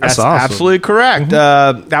that. That's awesome. absolutely correct.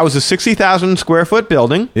 That was a 60,000 square foot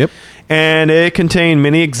building. Yep. And it contained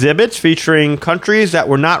many exhibits featuring countries that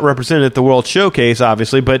were not represented at the World Showcase,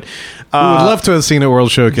 obviously, but... we would love to have seen a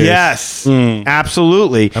World Showcase. Yes,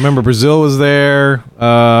 absolutely. I remember Brazil was there.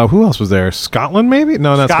 Who else was there? Scotland, maybe?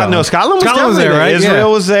 No, not Scotland. No, Scotland was there, right?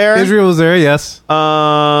 Israel was there. Israel was there, yes.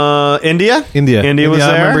 India was there.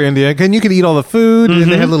 I remember India. And you could eat all the food.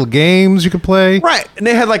 And they had little games you could play. Right. And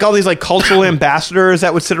they had like all these like cultural ambassadors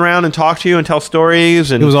that would sit around and talk to you and tell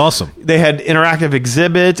stories. And it was awesome. They had interactive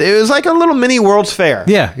exhibits. It was like a little mini World's Fair.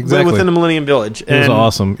 Yeah, exactly. Within the Millennium Village. It was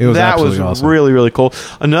awesome. It was absolutely awesome. That was really, really cool.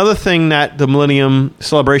 Another thing that the Millennium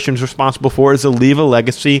Celebration is responsible for is the Leave a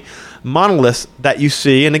Legacy monoliths that you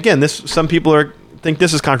see. And again, some people think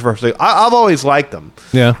this is controversial. I've always liked them.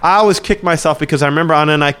 Yeah. I always kick myself because I remember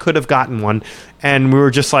Anna and I could have gotten one, and we were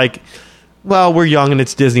just like, well, we're young and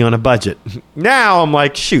it's Disney on a budget. Now I'm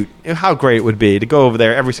like, shoot, how great it would be to go over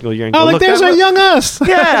there every single year and go, look, there's our young us.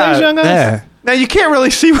 Yeah. There's young us. Yeah. Now you can't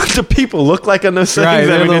really see what the people look like on those things. Right,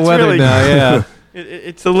 they're a little weathered now, yeah.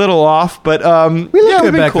 It's a little off, but we looked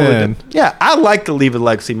good back then. Yeah, I like the Leave a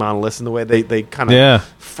Legacy monoliths and the way they kind of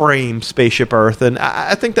frame Spaceship Earth, and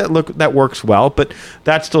I think that works well. But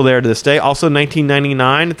that's still there to this day. Also,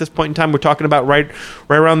 1999. At this point in time, we're talking about right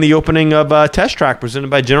around the opening of Test Track presented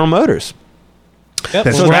by General Motors.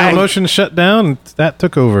 Yep. So Ground Motion shut down. That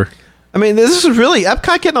took over. I mean, this is really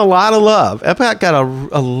Epcot getting a lot of love. Epcot got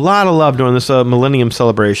a lot of love during this Millennium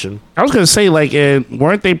Celebration. I was going to say, like,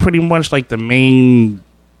 weren't they pretty much like the main,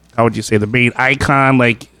 how would you say, the main icon,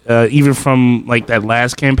 like, even from, like, that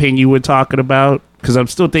last campaign you were talking about? Because I'm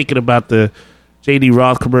still thinking about the J.D.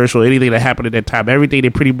 Roth commercial, anything that happened at that time. Everything they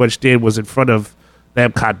pretty much did was in front of the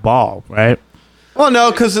Epcot ball, right? Well,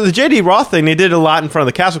 no, because the J.D. Roth thing, they did a lot in front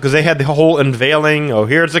of the castle because they had the whole unveiling. Oh,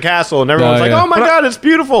 here's the castle. And everyone's like, oh, my God, it's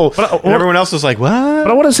beautiful. And everyone else was like, what?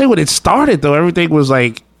 But I want to say when it started, though, everything was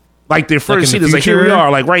like their first scene is like, here we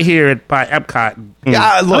are, like right here by Epcot.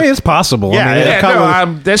 Yeah, look. I mean, it's possible. Yeah, I mean,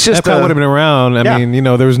 Epcot that's just Epcot would have been around. I mean,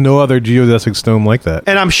 there was no other geodesic stone like that.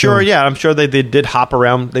 And I'm sure, they did hop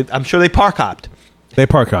around. I'm sure they park hopped. They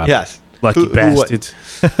park hopped. Yes. Lucky bastards.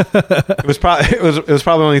 It was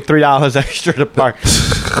probably only $3 extra to park.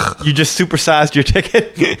 You just supersized your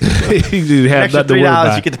ticket. You have extra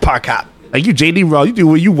 $3, you get the park hop. Like you, JD Raw, you do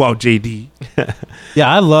what you want, JD.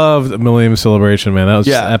 Yeah, I loved the Millennium Celebration, man. That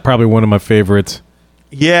was probably one of my favorites.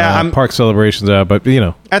 Yeah, park celebrations out, but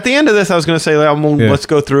at the end of this, I was going to say, let's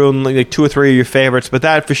go through and like 2 or 3 of your favorites, but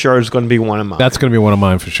that for sure is going to be one of mine. That's going to be one of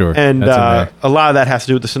mine for sure. And a lot of that has to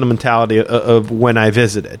do with the sentimentality of when I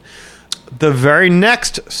visited. The very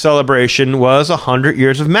next celebration was 100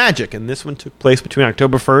 Years of Magic, and this one took place between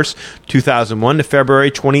October 1st, 2001 to February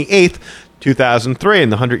 28th, 2003. And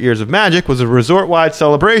the 100 Years of Magic was a resort-wide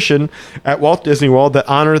celebration at Walt Disney World that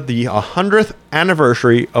honored the 100th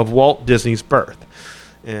anniversary of Walt Disney's birth.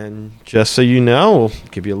 And just so you know, we'll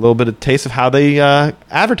give you a little bit of taste of how they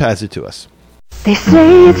advertised it to us. They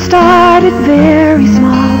say it started very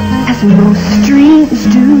small, as most dreams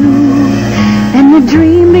do. Then the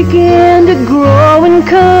dream began to grow and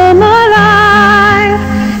come alive,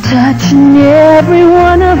 touching every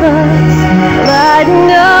one of us, lighting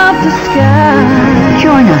up the sky.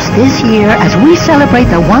 Join us this year as we celebrate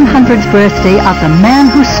the 100th birthday of the man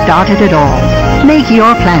who started it all. Make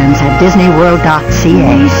your plans at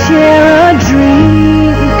DisneyWorld.ca. We share a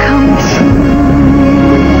dream come true.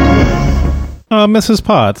 Mrs.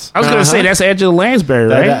 Potts. I was going to say, that's Angela Lansbury,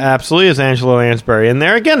 right? That absolutely is Angela Lansbury. And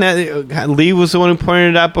there again, Lee was the one who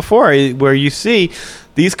pointed it out before, where you see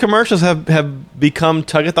these commercials have become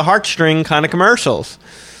tug at the heartstring kind of commercials.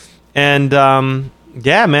 And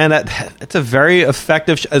yeah, man, that's a very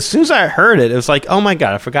effective. As soon as I heard it, it was like, oh my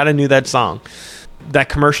God, I forgot I knew that song. That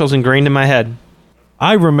commercial's ingrained in my head.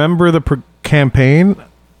 I remember the campaign.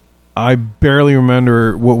 I barely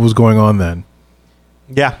remember what was going on then.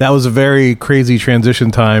 Yeah, that was a very crazy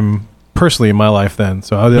transition time personally in my life then.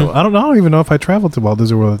 So I don't even know if I traveled to Walt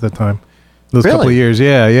Disney World at that time. Those couple of years,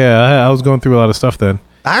 I was going through a lot of stuff then.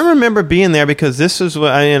 I remember being there because this is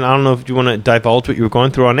what I don't know if you want to divulge what you were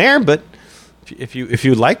going through on air, but if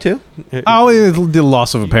you'd like to, the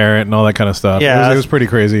loss of a parent and all that kind of stuff. Yeah, it was pretty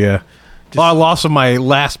crazy. Yeah, I lost of my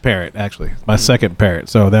last parent, actually, my second parent.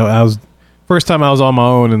 So that was first time I was on my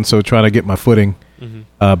own, and so trying to get my footing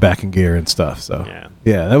back in gear and stuff. So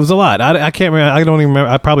yeah, that was a lot. I can't remember. I don't even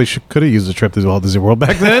remember. I probably could have used a trip to Walt Disney World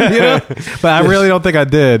back then, you know? But I really don't think I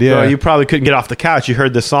did. Yeah, well, you probably couldn't get off the couch. You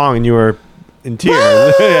heard the song and you were in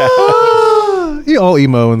tears. You all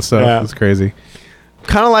emo and stuff. Yeah. It's crazy.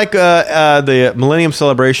 Kind of like the Millennium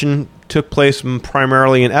Celebration took place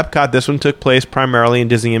primarily in Epcot. This one took place primarily in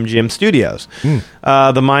Disney MGM Studios. The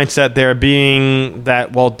mindset there being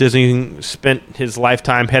that Walt Disney spent his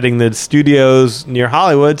lifetime heading the studios near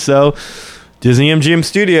Hollywood, so Disney MGM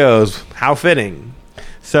Studios, how fitting.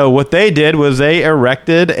 So what they did was they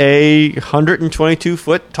erected a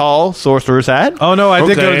 122-foot tall sorcerer's hat. Oh no, I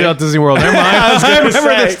did go to Disney World. Never mind. I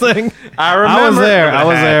remember this thing. I remember. I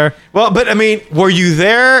was there. Well, but I mean, were you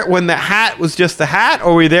there when the hat was just the hat,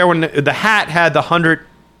 or were you there when the hat had the 100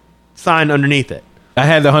 sign underneath it? I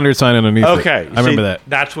had the 100 sign underneath it. Okay. I remember that.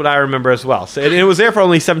 That's what I remember as well. So it was there for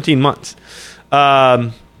only 17 months.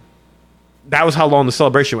 That was how long the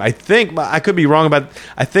celebration was. I think, I could be wrong about.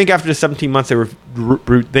 I think after the 17 months they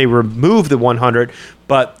removed the 100,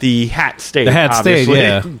 but the hat stayed. The hat stayed,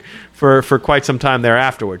 yeah, for quite some time there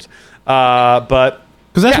afterwards. But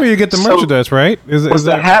because that's where you get the merchandise, right? Was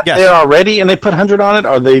the hat there already, and they put 100 on it,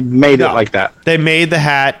 or they made it like that? They made the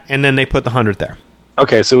hat, and then they put the 100 there.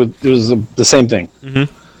 Okay, so it was the same thing.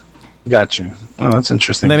 Mm-hmm. Got you. Oh, that's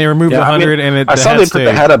interesting. And then they removed the 100, and I saw they put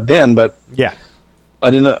the hat up then, but yeah. I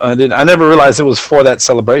never realized it was for that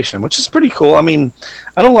celebration, which is pretty cool. I mean,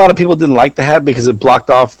 I know a lot of people didn't like the hat because it blocked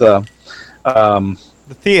off the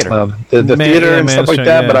theater, the theater and stuff like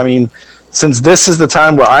that. Yeah. But I mean, since this is the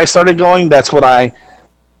time where I started going, that's what I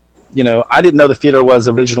didn't know the theater was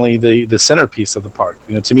originally the centerpiece of the park.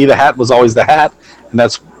 To me, the hat was always the hat, and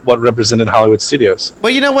that's what represented Hollywood Studios.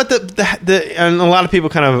 Well, you know what, and a lot of people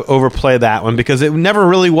kind of overplay that one because it never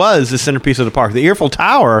really was the centerpiece of the park. The Eiffel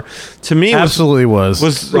Tower, to me, was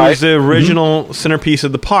the original centerpiece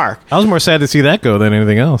of the park. I was more sad to see that go than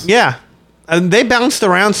anything else. Yeah. And they bounced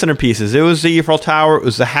around centerpieces. It was the Eiffel Tower, it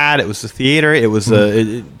was the hat, it was the theater, it was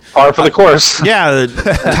par for the course. Yeah,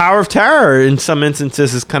 the Tower of Terror in some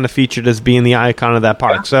instances is kind of featured as being the icon of that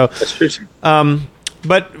park. Yeah, so that's true.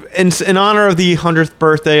 But in honor of the 100th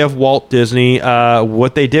birthday of Walt Disney,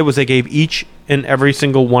 what they did was they gave each and every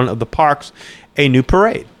single one of the parks a new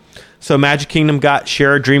parade. So Magic Kingdom got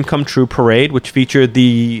Share a Dream Come True Parade, which featured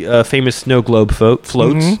the famous snow globe floats.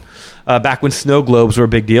 Mm-hmm. Back when snow globes were a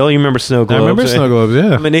big deal. You remember snow globes? I remember snow globes,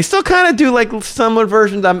 yeah. I mean, they still kind of do like similar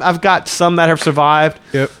versions. I've got some that have survived.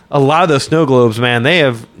 Yep. A lot of those snow globes, man, they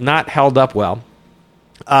have not held up well.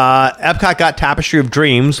 Epcot got Tapestry of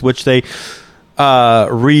Dreams, which they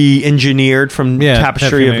re-engineered from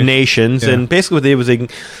Tapestry of Nations, and basically what they did was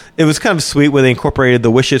it was kind of sweet where they incorporated the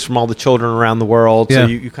wishes from all the children around the world. So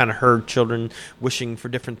you kind of heard children wishing for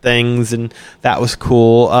different things, and that was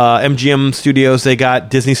cool. MGM Studios, they got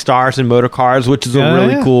Disney Stars and Motor Cars, which is a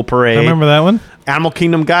really cool parade. I remember that one. Animal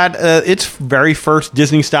Kingdom got its very first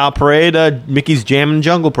Disney style parade, Mickey's Jam and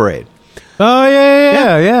Jungle Parade. Oh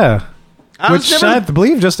yeah. Which I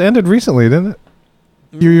believe just ended recently, didn't it?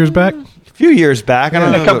 A few years back. Few years back. I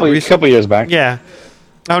don't know. A couple years back. Yeah.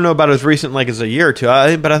 I don't know about as recent like as a year or two,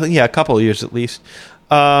 but I think, a couple of years at least.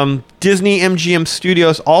 Disney MGM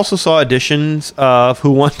Studios also saw editions of Who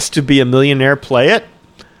Wants to Be a Millionaire Play It.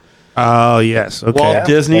 Oh, yes. Okay. Walt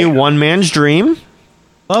Disney, One Man's Dream.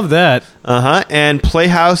 Love that. And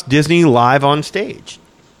Playhouse Disney Live on Stage.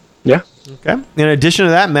 Yeah. Okay. In addition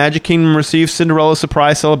to that, Magic Kingdom received Cinderella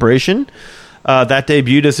Surprise Celebration. That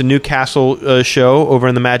debuted as a new castle show over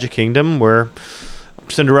in the Magic Kingdom, where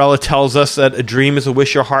Cinderella tells us that a dream is a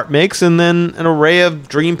wish your heart makes, and then an array of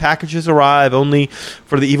dream packages arrive, only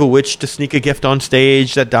for the evil witch to sneak a gift on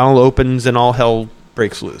stage that Donald opens and all hell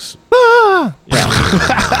breaks loose. Yeah.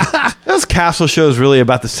 Those castle shows really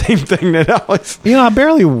about the same thing that always. I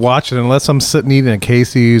barely watch it unless I'm sitting eating at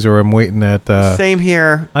Casey's or I'm waiting at. Same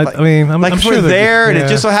here. I'm if sure we're there and yeah. it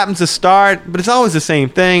just so happens to start, but it's always the same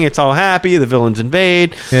thing. It's all happy. The villains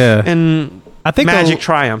invade. Yeah. And I think magic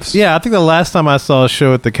triumphs. Yeah, I think the last time I saw a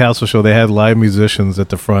show at the castle show, they had live musicians at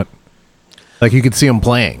the front. Like you could see them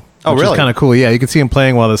playing. Oh, which really? is kind of cool. Yeah, you could see them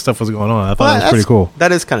playing while this stuff was going on. I thought that was pretty cool.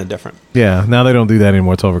 That is kind of different. Yeah, now they don't do that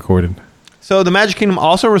anymore. It's all recorded. So the Magic Kingdom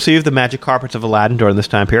also received the Magic Carpets of Aladdin during this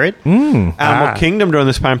time period. Animal Kingdom during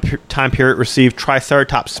this time period received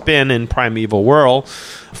Triceratops Spin in Primeval Whirl,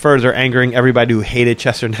 further angering everybody who hated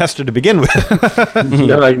Chester and Hester to begin with.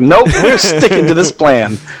 They're like, nope, we're sticking to this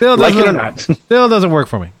plan. Like it or not. Still doesn't work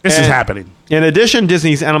for me. This is happening. In addition,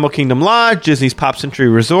 Disney's Animal Kingdom Lodge, Disney's Pop Century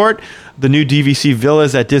Resort, the new DVC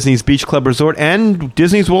Villas at Disney's Beach Club Resort, and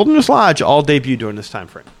Disney's Wilderness Lodge all debuted during this time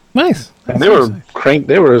frame. Nice. And they were cranked.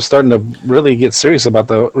 They were starting to really get serious about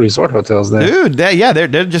the resort hotels there. Dude,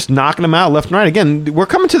 they're just knocking them out left and right. Again, we're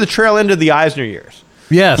coming to the trail end of the Eisner years.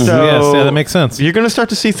 Yes, yeah, that makes sense. You're going to start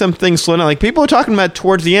to see some things slow down. Like people are talking about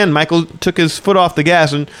towards the end, Michael took his foot off the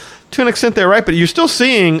gas, and to an extent they're right, but you're still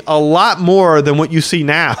seeing a lot more than what you see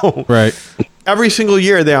now. Right. Every single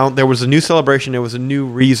year there was a new celebration, there was a new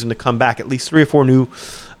reason to come back. At least 3 or 4 new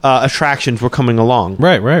attractions were coming along.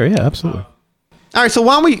 Right, yeah, absolutely. All right, so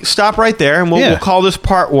why don't we stop right there, and we'll call this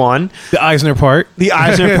part 1. The Eisner part. The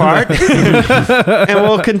Eisner part. And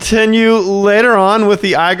we'll continue later on with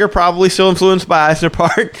the Iger, probably still influenced by Eisner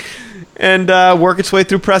part, and work its way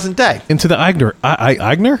through present day. Into the Eigner.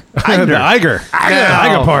 Eigner? Iger. The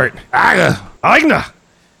Iger part. Eigner. All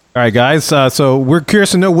right, guys. So we're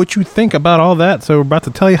curious to know what you think about all that. So we're about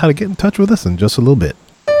to tell you how to get in touch with us in just a little bit.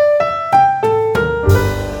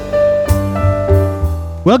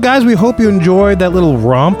 Well, guys, we hope you enjoyed that little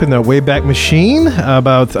romp in the Wayback Machine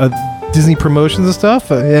about Disney promotions and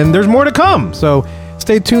stuff. And there's more to come. So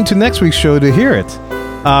stay tuned to next week's show to hear it.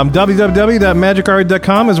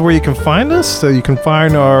 www.magicarway.com is where you can find us. So you can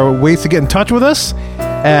find our ways to get in touch with us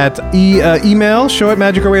at email,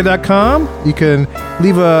 show@magicarway.com. You can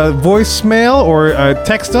leave a voicemail or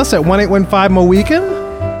text us at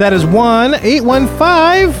 1-815-MOWEEKEN. That is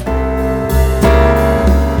 1-815-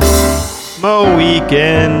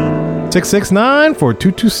 Moweekend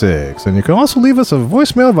 669-4226. And you can also leave us a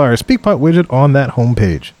voicemail via our SpeakPipe widget on that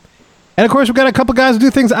homepage. And of course, we've got a couple guys who do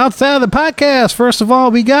things outside of the podcast. First of all,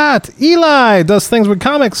 we got Eli, does things with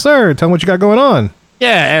comics. Sir, tell them what you got going on.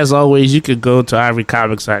 Yeah, as always, you could go to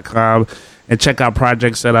ivorycomics.com and check out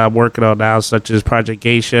projects that I'm working on now, such as Project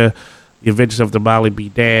Geisha, The Adventures of the Molly Be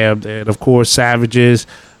Damned, and of course, Savages.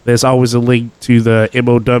 There's always a link to the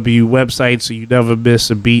MOW website, so you never miss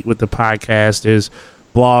a beat with the podcast. There's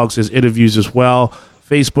blogs, there's interviews as well.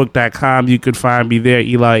 Facebook.com, you can find me there,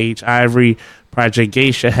 Eli H. Ivory. Project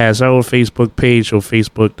Geisha has her own Facebook page, so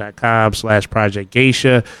Facebook.com/Project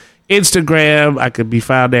Geisha. Instagram, I could be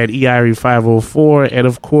found at EIRE504. And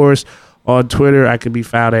of course, on Twitter, I can be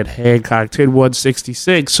found at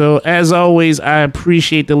Hancock10166. So as always, I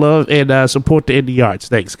appreciate the love and support the indie arts.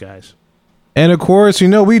 Thanks, guys. And of course,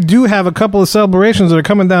 we do have a couple of celebrations that are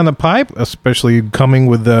coming down the pipe, especially coming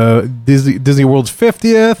with Disney World's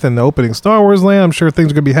 50th and the opening Star Wars Land. I'm sure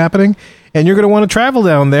things are going to be happening. And you're going to want to travel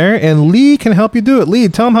down there, and Lee can help you do it. Lee,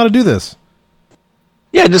 tell them how to do this.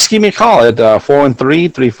 Yeah, just give me a call at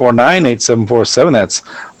 413-349-8747. That's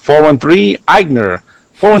 413-EIGNER,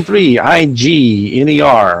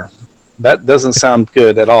 413-IGNER. That doesn't sound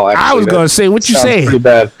good at all. Actually. I was going to say, what you say? Pretty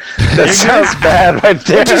bad. That sounds bad right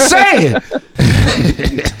there. What you say?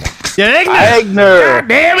 Eigner. God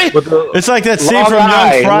damn it. It's like that scene from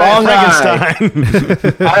Young Frankenstein.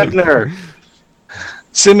 Eigner.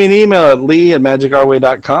 Send me an email at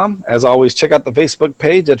lee@magicarway.com. As always, check out the Facebook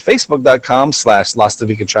page at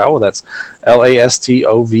facebook.com/Lastovica Travel. That's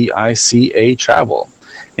LASTOVICA Travel.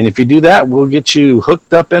 And if you do that, we'll get you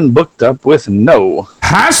hooked up and booked up with no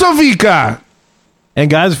Hasovica. And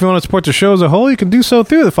guys, if you want to support the show as a whole, you can do so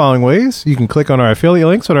through the following ways. You can click on our affiliate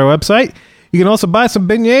links on our website. You can also buy some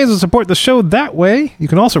beignets and support the show that way. You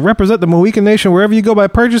can also represent the Mohican Nation wherever you go by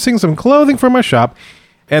purchasing some clothing from our shop.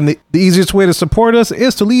 And the easiest way to support us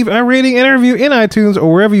is to leave a rating and a review in iTunes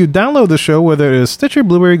or wherever you download the show, whether it is Stitcher,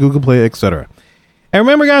 Blueberry, Google Play, etc. And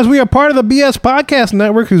remember, guys, we are part of the BS Podcast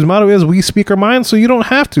Network, whose motto is we speak our minds so you don't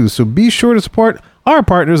have to. So be sure to support our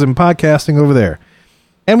partners in podcasting over there.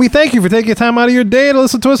 And we thank you for taking time out of your day to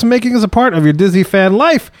listen to us and making us a part of your Disney fan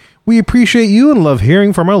life. We appreciate you and love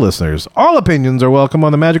hearing from our listeners. All opinions are welcome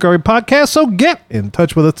on the Magic Our Way podcast, so get in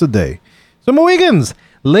touch with us today. So, Mohegans,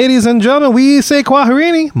 ladies and gentlemen, we say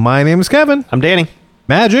Kwaherini. My name is Kevin. I'm Danny.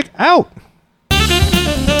 Magic out.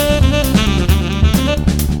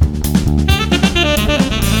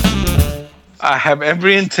 I have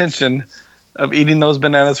every intention of eating those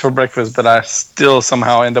bananas for breakfast, but I still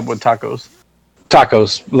somehow end up with tacos.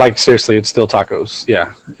 Tacos. Like, seriously, it's still tacos.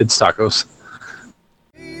 Yeah, it's tacos.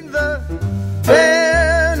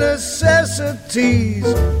 Bare necessities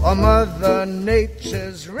are Mother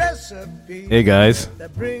Nature's recipe. Hey, guys.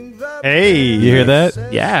 Hey. You hear that?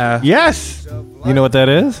 Yeah. Yes. You know what that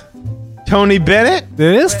is? Tony Bennett.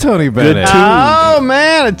 It is Tony Bennett. Oh,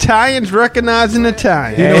 man. Italians recognizing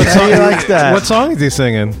Italian. You know what song he likes that. What song is he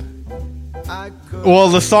singing? Well,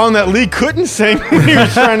 the song that Lee couldn't sing when he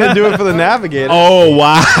was trying to do it for the Navigator. Oh,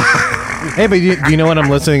 wow. Hey, but do you know what I'm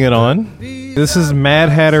listening it on? This is Mad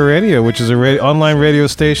Hatter Radio, which is a online radio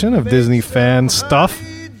station of Disney fan stuff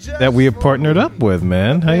that we have partnered up with,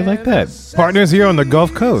 man. How you like that? Partners here on the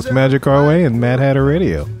Gulf Coast, Magic Our Way and Mad Hatter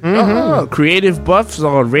Radio. Oh, creative buffs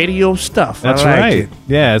on radio stuff. That's I like right. it.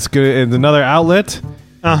 Yeah, it's good. It's another outlet.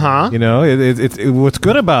 You know, what's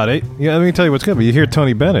good about it. Yeah, let me tell you what's good. But you hear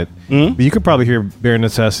Tony Bennett, but you could probably hear Bare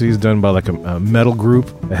Necessities done by like a metal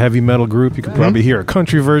group, a heavy metal group. You could probably hear a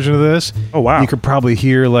country version of this. Oh wow! You could probably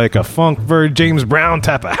hear like a funk version, James Brown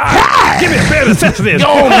type of. Give me a Bare Necessities.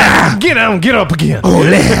 Oh now, get up again. Oh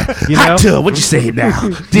yeah, you hot tub. What you say now,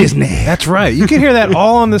 Disney? That's right. You can hear that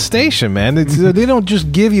all on the station, man. They don't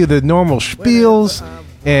just give you the normal spiels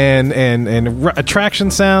and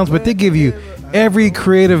attraction sounds, but they give you every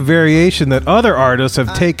creative variation that other artists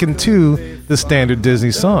have taken to the standard Disney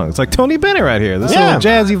songs. Like Tony Bennett right here. This little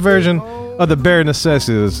jazzy version of the Bare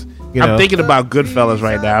Necessities. You know? I'm thinking about Goodfellas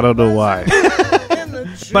right now. I don't know why.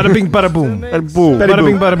 Bada bing, bada boom. Bada boom. Bada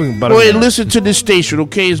bing, bada boom. Bada Go ahead, boom. listen to this station,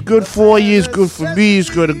 okay? It's good for you. It's good for me. It's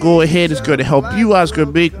going to go ahead. It's going to help you out. It's going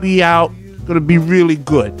to make me out. It's going to be really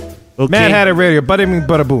good. Okay? Mad Hatter Radio. Bada bing,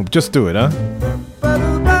 bada boom. Just do it, huh?